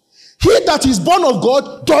 He that is born of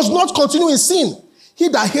God does not continue in sin. He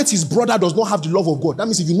that hates his brother does not have the love of God. That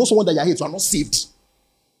means if you know someone that you hate, you are not saved.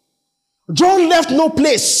 John left no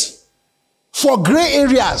place for gray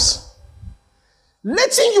areas.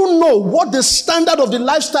 Letting you know what the standard of the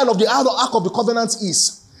lifestyle of the Ark of the Covenant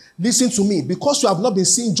is. Listen to me. Because you have not been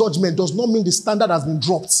seeing judgment does not mean the standard has been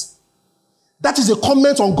dropped. That is a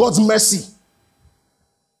comment on God's mercy.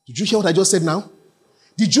 Did you hear what I just said now?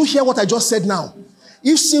 Did you hear what I just said now?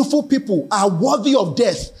 If sinful people are worthy of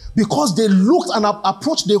death because they looked and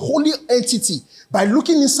approached the holy entity by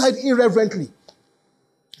looking inside irreverently,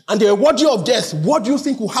 and they are worthy of death, what do you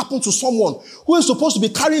think will happen to someone who is supposed to be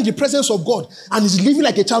carrying the presence of God and is living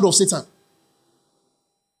like a child of Satan?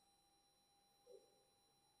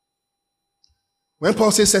 When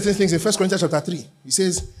Paul says certain things in 1 Corinthians chapter 3, he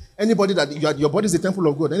says, anybody that your body is the temple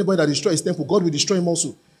of God, anybody that destroys his temple, God will destroy him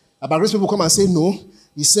also. About race people come and say, no,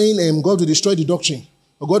 he's saying God will destroy the doctrine.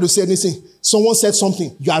 Or God will say anything. Someone said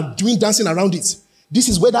something. You are doing dancing around it. This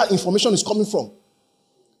is where that information is coming from.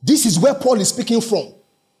 This is where Paul is speaking from.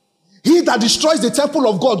 He that destroys the temple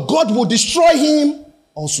of God, God will destroy him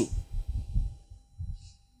also.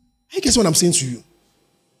 I guess what I'm saying to you.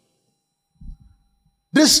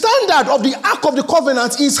 The standard of the Ark of the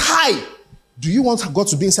Covenant is high. Do you want God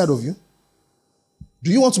to be inside of you?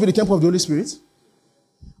 Do you want to be the temple of the Holy Spirit?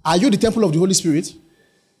 Are you the temple of the Holy Spirit?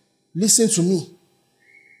 Listen to me.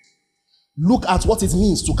 Look at what it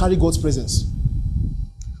means to carry God's presence.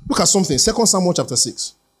 Look at something. 2 Samuel chapter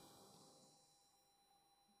 6.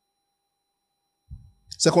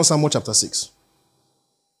 2 Samuel chapter 6.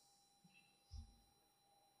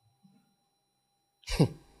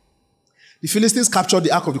 The Philistines captured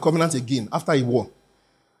the Ark of the Covenant again after a war.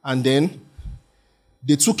 And then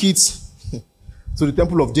they took it to the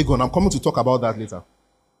temple of Dagon. I'm coming to talk about that later.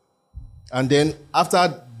 And then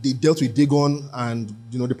after they dealt with Dagon and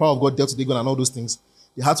the power of God dealt with Dagon and all those things,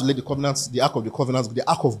 they had to let the Ark of the Covenant, the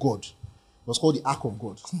Ark of God. It was called the Ark of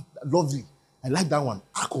God. Lovely. I like that one.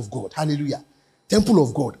 Ark of God. Hallelujah. Temple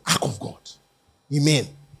of God. Ark of God. Amen.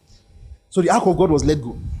 So the Ark of God was let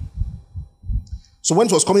go. So when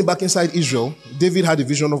it was coming back inside Israel, David had a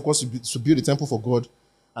vision, of course, to build a temple for God.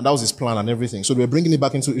 And that was his plan and everything. So they were bringing it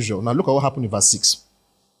back into Israel. Now look at what happened in verse 6.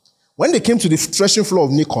 When they came to the threshing floor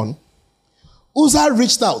of Nacon, Uzzah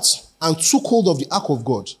reached out and took hold of the Ark of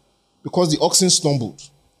God because the oxen stumbled.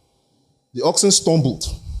 The oxen stumbled.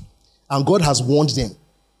 And God has warned them.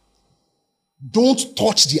 Don't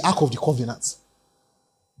touch the Ark of the Covenant.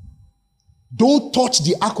 Don't touch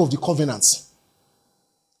the Ark of the Covenant.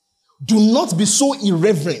 Do not be so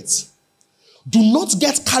irreverent. Do not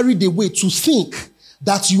get carried away to think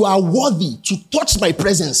that you are worthy to touch my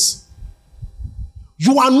presence.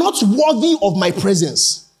 You are not worthy of my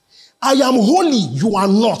presence. I am holy. You are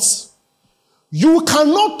not. You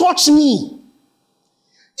cannot touch me.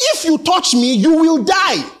 If you touch me, you will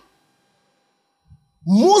die.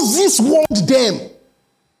 Moses warned them.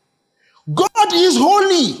 God is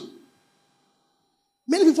holy.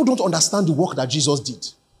 Many people don't understand the work that Jesus did.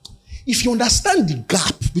 If you understand the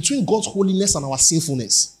gap between God's holiness and our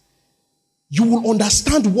sinfulness, you will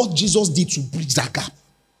understand what Jesus did to bridge that gap.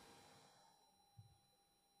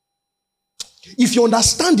 If you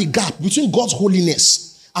understand the gap between God's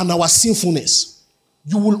holiness and our sinfulness,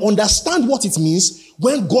 you will understand what it means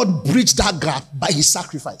when God bridged that gap by his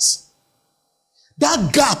sacrifice.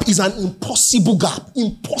 That gap is an impossible gap.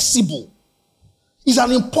 Impossible. It's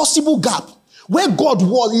an impossible gap. Where God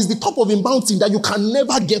was is the top of a mountain that you can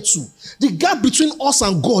never get to. The gap between us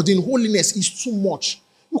and God in holiness is too much.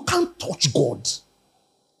 You can't touch God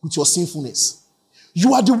with your sinfulness.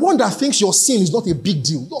 You are the one that thinks your sin is not a big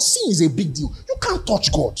deal. Your sin is a big deal. You can't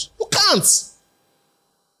touch God. You can't.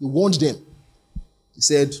 He warned them. He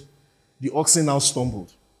said, the oxen now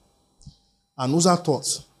stumbled. And Uzzah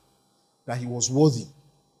thought that he was worthy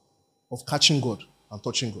of catching God and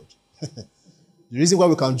touching God. The reason why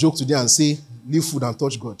we can joke today and say, leave food and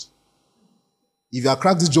touch God. If you have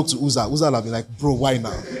cracked this joke to Uzzah will have been like, bro, why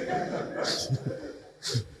now?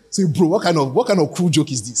 Say, bro, what kind of cruel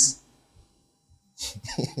joke is this?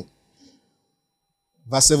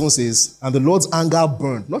 Verse 7 says, and the Lord's anger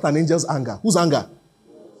burned. Not an angel's anger. Whose anger?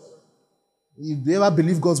 You ever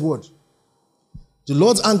believe God's word? The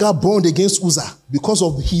Lord's anger burned against Uzzah because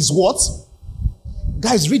of his what?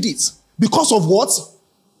 Guys, read it. Because of what?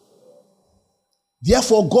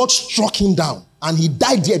 Therefore, God struck him down, and he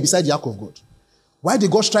died there beside the ark of God. Why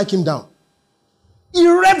did God strike him down?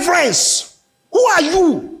 Irreverence. Who are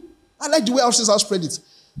you? I like the way our sisters spread it.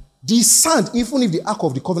 The sand, even if the ark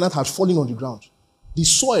of the covenant had fallen on the ground, the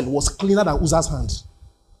soil was cleaner than Uzzah's hand.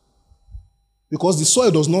 Because the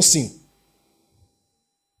soil does not sin.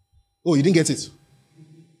 Oh, you didn't get it?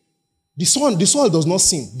 The soil does not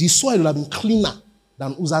sin. The soil would have been cleaner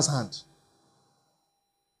than Uzzah's hand.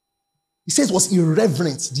 He says it was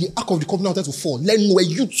irreverent. The ark of the covenant wanted to fall. Let me know where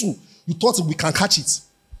you too. You thought we can catch it.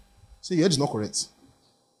 Say, your head is not correct.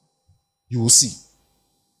 You will see.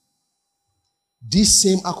 This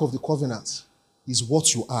same ark of the covenant is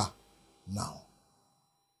what you are now.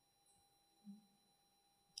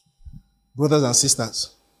 Brothers and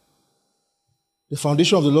sisters, the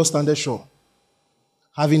foundation of the Lord standeth sure,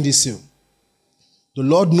 having this seal. The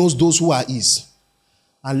Lord knows those who are his.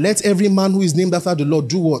 And let every man who is named after the Lord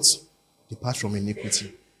do what? Depart from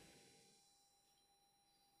iniquity.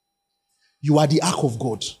 You are the ark of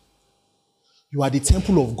God. You are the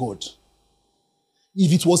temple of God.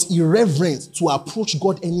 If it was irreverent to approach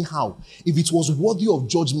God anyhow, if it was worthy of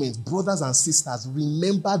judgment, brothers and sisters,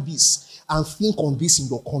 remember this and think on this in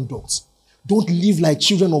your conduct. Don't live like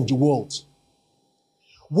children of the world.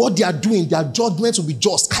 What they are doing, their judgment will be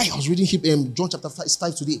just. I was reading John chapter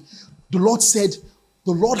 5 today. The Lord said,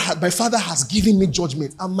 my Father has given me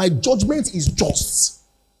judgment, and my judgment is just.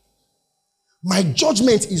 My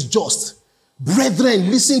judgment is just. Brethren,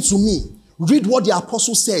 listen to me. Read what the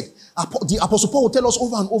apostle said. The apostle Paul will tell us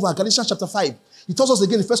over and over, Galatians chapter 5. He tells us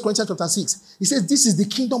again in 1 Corinthians chapter 6. He says, this is the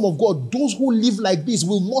kingdom of God. Those who live like this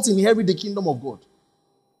will not inherit the kingdom of God.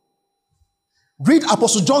 Read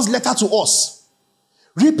Apostle John's letter to us.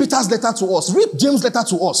 Read Peter's letter to us. Read James' letter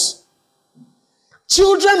to us.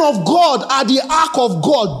 Children of God are the ark of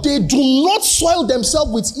God. They do not soil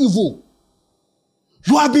themselves with evil.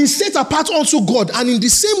 You have been set apart unto God, and in the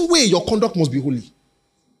same way, your conduct must be holy.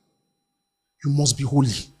 You must be holy.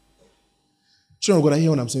 Children of God, I hear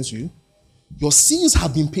what I'm saying to you. Your sins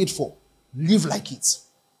have been paid for. Live like it.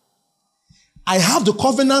 I have the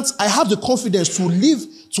covenant, I have the confidence to live,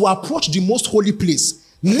 to approach the most holy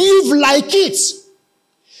place. Live like it.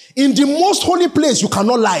 In the most holy place, you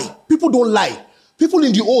cannot lie. People don't lie. People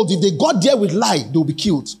in the old, if they got there with lie, they'll be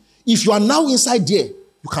killed. If you are now inside there,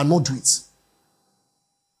 you cannot do it.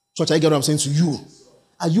 Church, I get what I'm saying to you.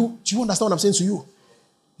 Do you understand what I'm saying to you?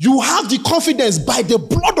 You have the confidence by the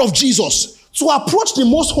blood of Jesus to approach the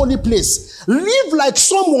most holy place. Live like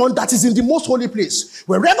someone that is in the most holy place.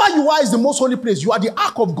 Wherever you are is the most holy place. You are the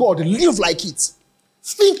ark of God. Live like it.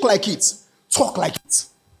 Think like it. Talk like it.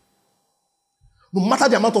 No matter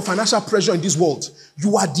the amount of financial pressure in this world,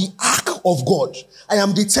 you are the ark of God. I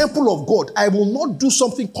am the temple of God. I will not do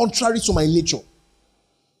something contrary to my nature.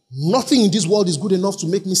 Nothing in this world is good enough to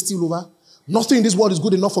make me steal over. Nothing in this world is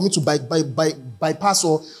good enough for me to bypass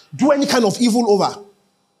or do any kind of evil over.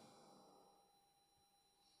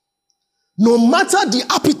 No matter the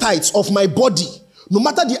appetites of my body, no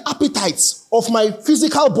matter the appetites of my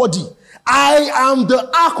physical body, I am the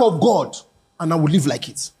ark of God, and I will live like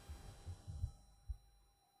it.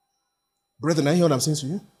 Brethren, I hear what I'm saying to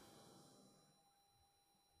you.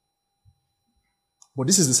 But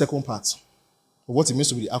this is the second part of what it means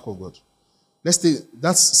to be the ark of God. Let's take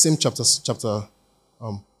that same chapter 6.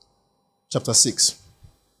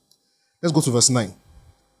 Let's go to verse 9.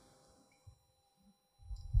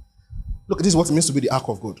 Look, this is what it means to be the ark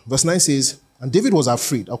of God. Verse 9 says, and David was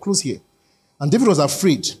afraid. I'll close here. And David was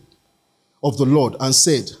afraid of the Lord and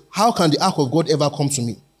said, how can the ark of God ever come to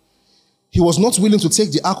me? He was not willing to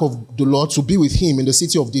take the ark of the Lord to be with him in the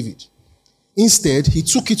city of David. Instead, he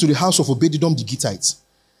took it to the house of Obed-Edom the Gittite.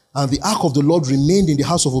 And the ark of the Lord remained in the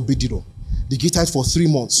house of Obed-Edom the Gittite for 3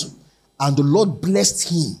 months. And the Lord blessed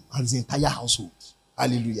him and his entire household.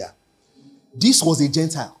 Hallelujah. This was a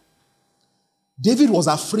Gentile. David was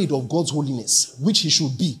afraid of God's holiness, which he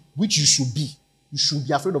should be, which you should be. You should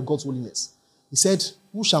be afraid of God's holiness. He said,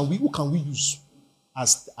 who can we use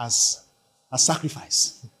as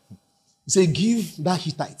sacrifice? He said, give that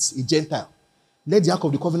Hittite, a Gentile. Let the ark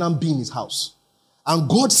of the covenant be in his house. And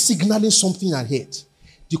God signaling something ahead.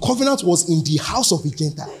 The covenant was in the house of a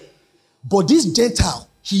Gentile. But this Gentile,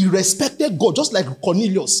 he respected God, just like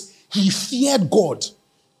Cornelius. He feared God.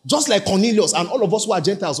 Just like Cornelius and all of us who are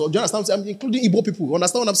Gentiles. Do you understand what I'm saying? Including Igbo people. You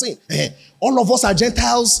understand what I'm saying? All of us are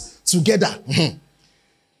Gentiles together.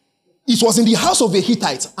 It was in the house of a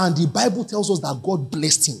Hittite, and the Bible tells us that God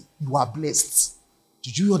blessed him. You are blessed.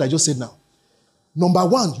 Did you hear what I just said now? Number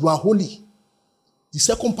one, you are holy. The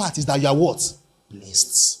second part is that you are what?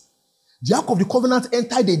 Blessed. The ark of the covenant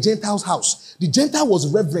entered the Gentile's house. The Gentile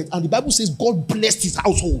was reverent, and the Bible says God blessed his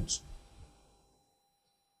household.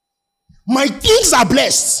 My things are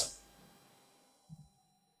blessed.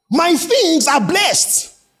 My things are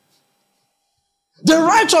blessed. The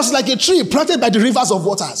righteous like a tree planted by the rivers of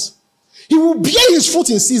waters. He will bear his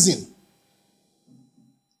fruit in season.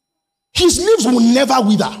 His leaves will never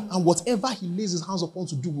wither. And whatever he lays his hands upon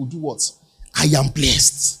to do will do what? I am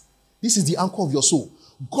blessed. This is the anchor of your soul.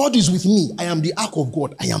 God is with me. I am the ark of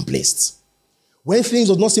God. I am blessed. When things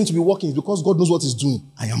do not seem to be working, it's because God knows what he's doing.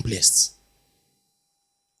 I am blessed.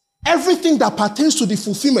 Everything that pertains to the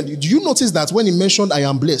fulfillment. Do you notice that when he mentioned I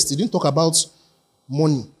am blessed, he didn't talk about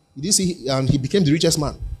money. He didn't say and he became the richest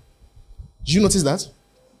man. Did you notice that?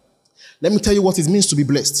 Let me tell you what it means to be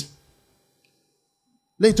blessed.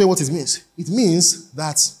 Let me tell you what it means. It means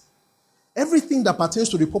that everything that pertains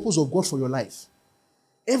to the purpose of God for your life,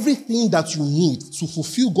 everything that you need to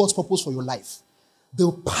fulfill God's purpose for your life,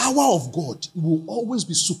 the power of God will always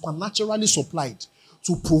be supernaturally supplied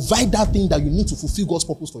to provide that thing that you need to fulfill God's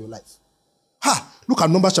purpose for your life. Look at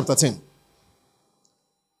Numbers chapter 10.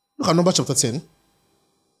 Look at Numbers chapter 10,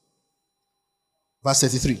 verse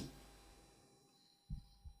 33.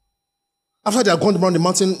 After they had gone around the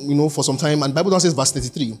mountain, for some time, and the Bible says, verse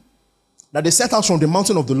 33, that they set out from the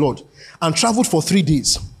mountain of the Lord and traveled for 3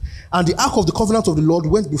 days. And the ark of the covenant of the Lord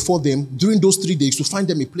went before them during those 3 days to find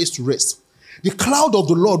them a place to rest. The cloud of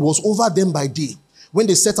the Lord was over them by day when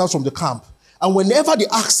they set out from the camp. And whenever the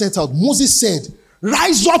ark set out, Moses said,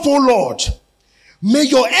 rise up, O Lord. May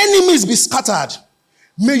your enemies be scattered.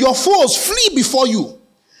 May your foes flee before you.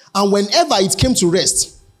 And whenever it came to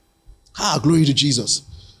rest, glory to Jesus.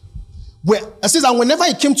 It says, and whenever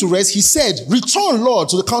it came to rest, he said, return, Lord,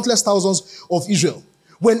 to the countless thousands of Israel.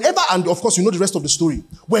 Whenever, and of course, you know the rest of the story.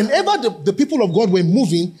 Whenever the people of God were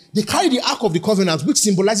moving, they carried the ark of the covenant, which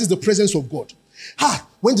symbolizes the presence of God.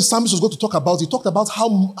 When the psalmist was going to talk about it, he talked about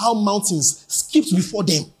how mountains skipped before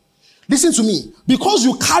them. Listen to me. Because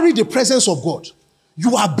you carry the presence of God,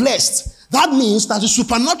 you are blessed. That means that the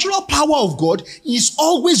supernatural power of God is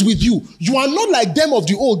always with you. You are not like them of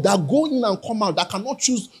the old that go in and come out, that cannot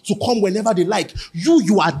choose to come whenever they like.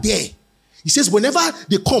 You are there. He says, whenever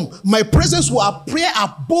they come, my presence will appear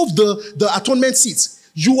above the atonement seats.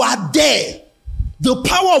 You are there. The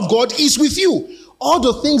power of God is with you. All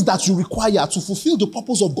the things that you require to fulfill the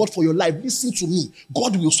purpose of God for your life, listen to me,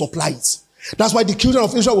 God will supply it. That's why the children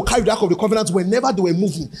of Israel will carry the ark of the covenant whenever they were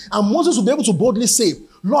moving. And Moses will be able to boldly say,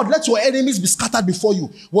 Lord, let your enemies be scattered before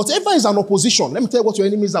you. Whatever is an opposition, let me tell you what your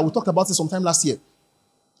enemies are. We talked about it sometime last year.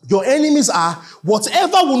 Your enemies are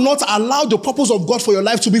whatever will not allow the purpose of God for your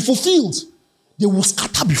life to be fulfilled. They will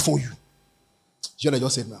scatter before you. You know what I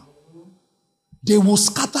just said now? They will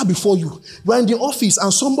scatter before you. You are in the office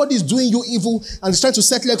and somebody is doing you evil and is trying to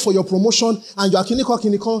set leg for your promotion and you are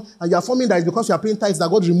clinical, and you are forming that it's because you are paying tithes that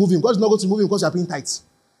God is removing. God is not going to remove him because you are paying tithes.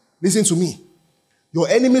 Listen to me. Your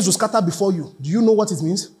enemies will scatter before you. Do you know what it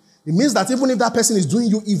means? It means that even if that person is doing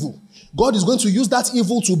you evil, God is going to use that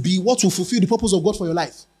evil to be what will fulfill the purpose of God for your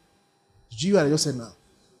life. Did you hear what I just said now?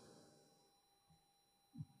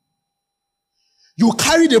 You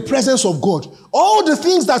carry the presence of God. All the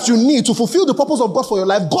things that you need to fulfill the purpose of God for your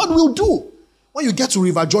life, God will do. When you get to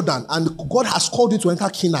River Jordan and God has called you to enter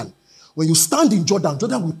Canaan, When you stand in Jordan,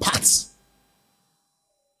 Jordan will part.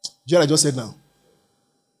 Do you know what I just said now?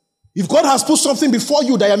 If God has put something before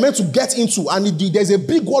you that you're meant to get into, and there's a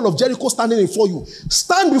big wall of Jericho standing before you,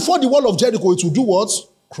 stand before the wall of Jericho, it will do what?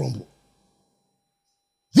 Crumble.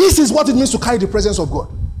 This is what it means to carry the presence of God.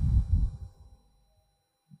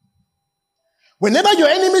 Whenever your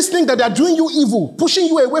enemies think that they are doing you evil, pushing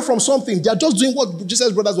you away from something, they are just doing what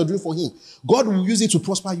Jesus' brothers were doing for him. God will use it to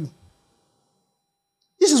prosper you.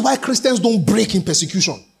 This is why Christians don't break in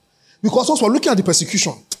persecution. Because once we're looking at the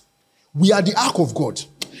persecution, we are the ark of God.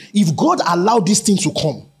 If God allowed this thing to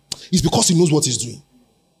come, it's because he knows what he's doing.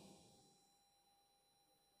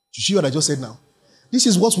 You see what I just said now? This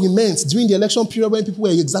is what we meant during the election period when people were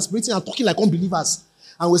exasperating and talking like unbelievers.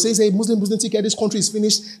 And we're saying, Muslim, take care, this country is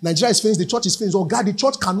finished, Nigeria is finished, the church is finished. Oh God, the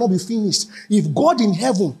church cannot be finished. If God in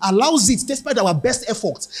heaven allows it, despite our best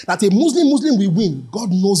efforts, that a Muslim will win,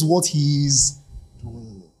 God knows what he is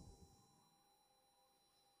doing.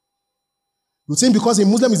 You think because a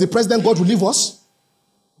Muslim is the president, God will leave us?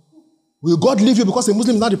 Will God leave you because a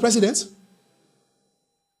Muslim is not the president?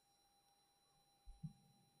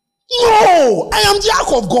 No! I am the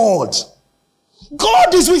ark of God.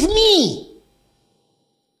 God is with me.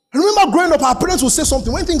 I remember growing up, our parents would say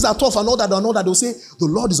something. When things are tough and all that, they'll say, the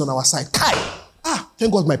Lord is on our side. Kai!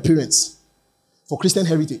 Thank God my parents. For Christian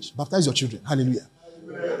heritage. Baptize your children. Hallelujah.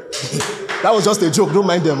 That was just a joke. Don't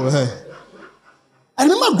mind them. I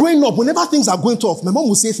remember growing up, whenever things are going tough, my mom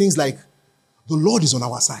would say things like, the Lord is on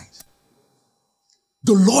our side.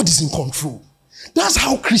 The Lord is in control. That's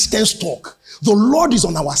how Christians talk. The Lord is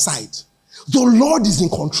on our side. The Lord is in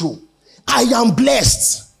control. I am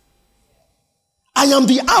blessed. I am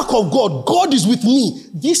the ark of God. God is with me.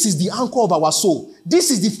 This is the anchor of our soul.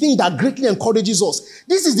 This is the thing that greatly encourages us.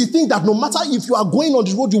 This is the thing that no matter if you are going on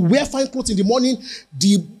the road, you wear fine clothes in the morning,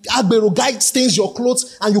 the Agbero guy stains your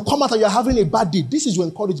clothes, and you come out and you're having a bad day. This is your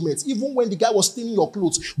encouragement. Even when the guy was staining your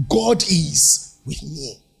clothes, God is with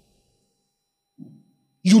me.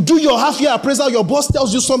 You do your half-year appraisal, your boss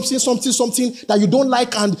tells you something that you don't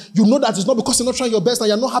like, and you know that it's not because you're not trying your best and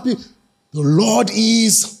you're not happy. The Lord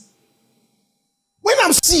is. When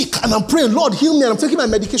I'm sick and I'm praying, Lord, heal me, and I'm taking my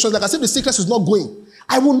medications, like I said, the sickness is not going,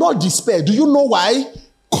 I will not despair. Do you know why?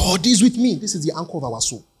 God is with me. This is the anchor of our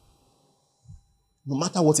soul. No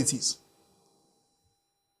matter what it is.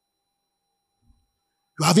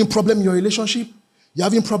 You're having problem in your relationship, you're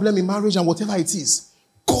having problem in marriage, and whatever it is,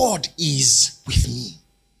 God is with me.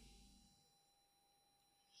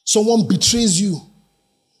 Someone betrays you.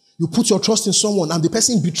 You put your trust in someone and the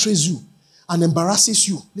person betrays you and embarrasses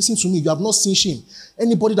you. Listen to me, you have not seen shame.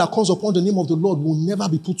 Anybody that comes upon the name of the Lord will never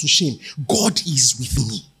be put to shame. God is with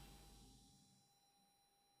me.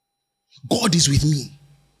 God is with me.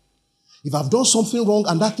 If I've done something wrong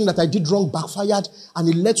and that thing that I did wrong backfired and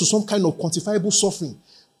it led to some kind of quantifiable suffering,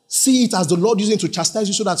 see it as the Lord using it to chastise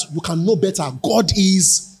you so that you can know better. God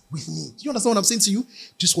is with me. Do you understand what I'm saying to you?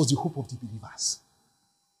 This was the hope of the believers.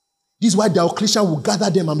 This is why Diocletian will gather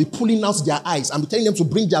them and be pulling out their eyes and be telling them to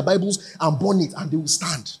bring their Bibles and burn it, and they will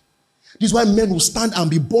stand. This is why men will stand and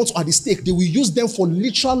be burnt at the stake. They will use them for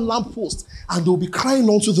literal lampposts and they will be crying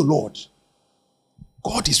unto the Lord.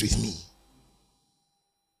 God is with me.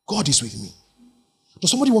 God is with me. Does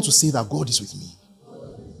somebody want to say that God is with me?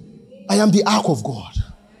 I am the ark of God.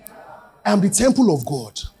 I am the temple of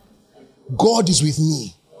God. God is with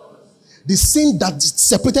me. The sin that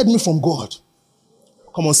separated me from God.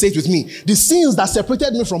 Come on, say it with me. The sins that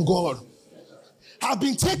separated me from God have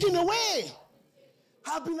been taken away,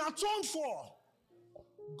 have been atoned for.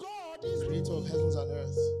 God is the creator of heavens and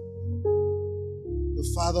earth,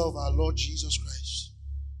 the Father of our Lord Jesus Christ,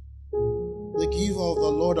 the giver of the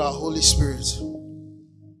Lord our Holy Spirit.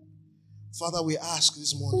 Father, we ask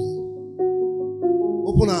this morning,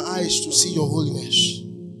 open our eyes to see your holiness.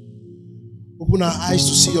 Open our eyes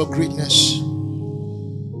to see your greatness.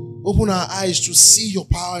 Open our eyes to see your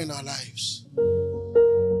power in our lives.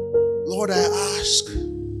 Lord, I ask,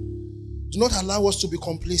 do not allow us to be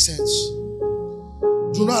complacent.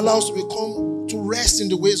 Do not allow us to rest in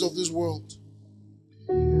the ways of this world.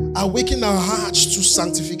 Awaken our hearts to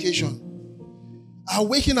sanctification.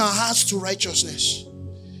 Awaken our hearts to righteousness.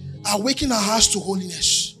 Awaken our hearts to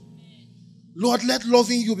holiness. Lord, let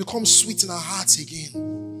loving you become sweet in our hearts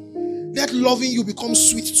again. Let loving you become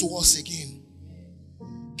sweet to us again.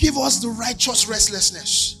 Give us the righteous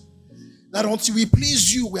restlessness that until we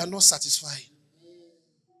please you, we are not satisfied.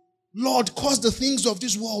 Lord, cause the things of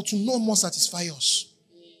this world to no more satisfy us.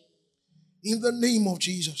 In the name of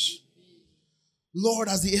Jesus. Lord,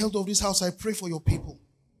 as the elder of this house, I pray for your people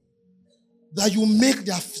that you make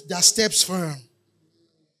their steps firm.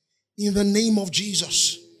 In the name of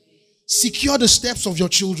Jesus. Secure the steps of your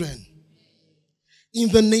children. In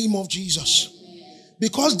the name of Jesus.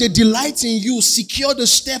 Because they delight in you, secure the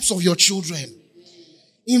steps of your children.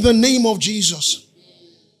 In the name of Jesus.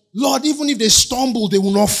 Lord, even if they stumble, they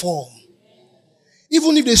will not fall.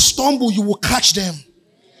 Even if they stumble, you will catch them.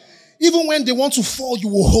 Even when they want to fall, you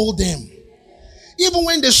will hold them. Even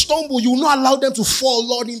when they stumble, you will not allow them to fall,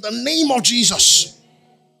 Lord, in the name of Jesus.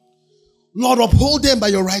 Lord, uphold them by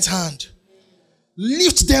your right hand.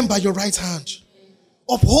 Lift them by your right hand.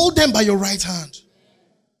 Uphold them by your right hand.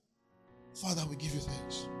 Father, we give you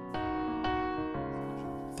thanks.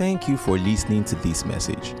 Thank you for listening to this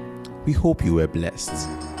message. We hope you were blessed.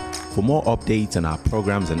 For more updates on our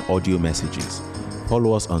programs and audio messages,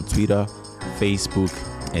 follow us on Twitter, Facebook,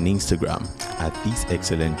 and Instagram at This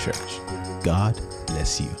Excellent Church. God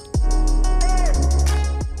bless you.